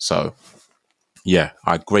money. So yeah,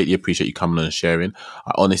 I greatly appreciate you coming on and sharing.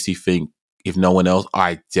 I honestly think, if no one else,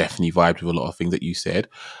 I definitely vibed with a lot of things that you said.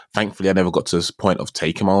 Thankfully, I never got to this point of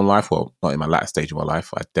taking my own life. Well, not in my latter stage of my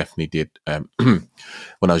life. I definitely did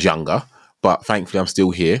when I was younger. But thankfully, I'm still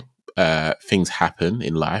here. Things happen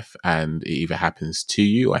in life, and it either happens to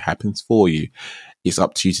you or it happens for you. It's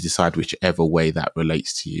up to you to decide whichever way that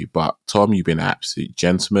relates to you. But Tom, you've been an absolute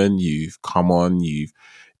gentleman. You've come on. You've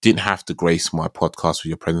didn't have to grace my podcast with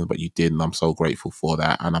your presence, but you did, and I'm so grateful for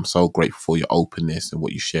that. And I'm so grateful for your openness and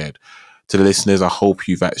what you shared. To the listeners, I hope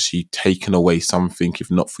you've actually taken away something, if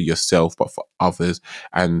not for yourself, but for others.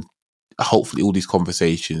 And hopefully all these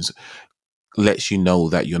conversations lets you know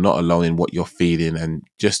that you're not alone in what you're feeling. And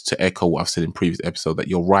just to echo what I've said in previous episode, that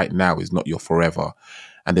your right now is not your forever.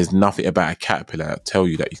 And there's nothing about a caterpillar that tell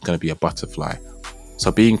you that it's going to be a butterfly.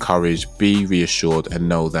 So be encouraged, be reassured, and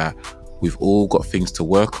know that We've all got things to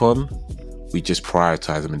work on. We just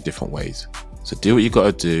prioritize them in different ways. So do what you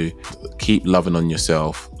got to do. Keep loving on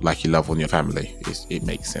yourself like you love on your family. It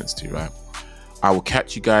makes sense to you, right? I will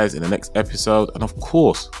catch you guys in the next episode. And of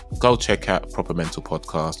course, go check out Proper Mental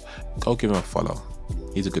Podcast. Go give him a follow.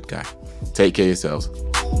 He's a good guy. Take care of yourselves.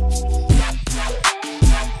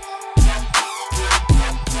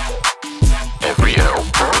 Every L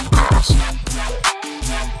Podcast.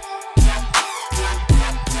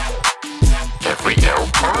 Every L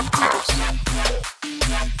Podcast.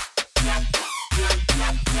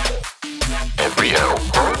 Every L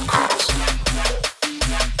Podcast.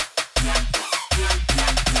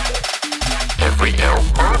 Every L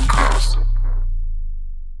Podcast.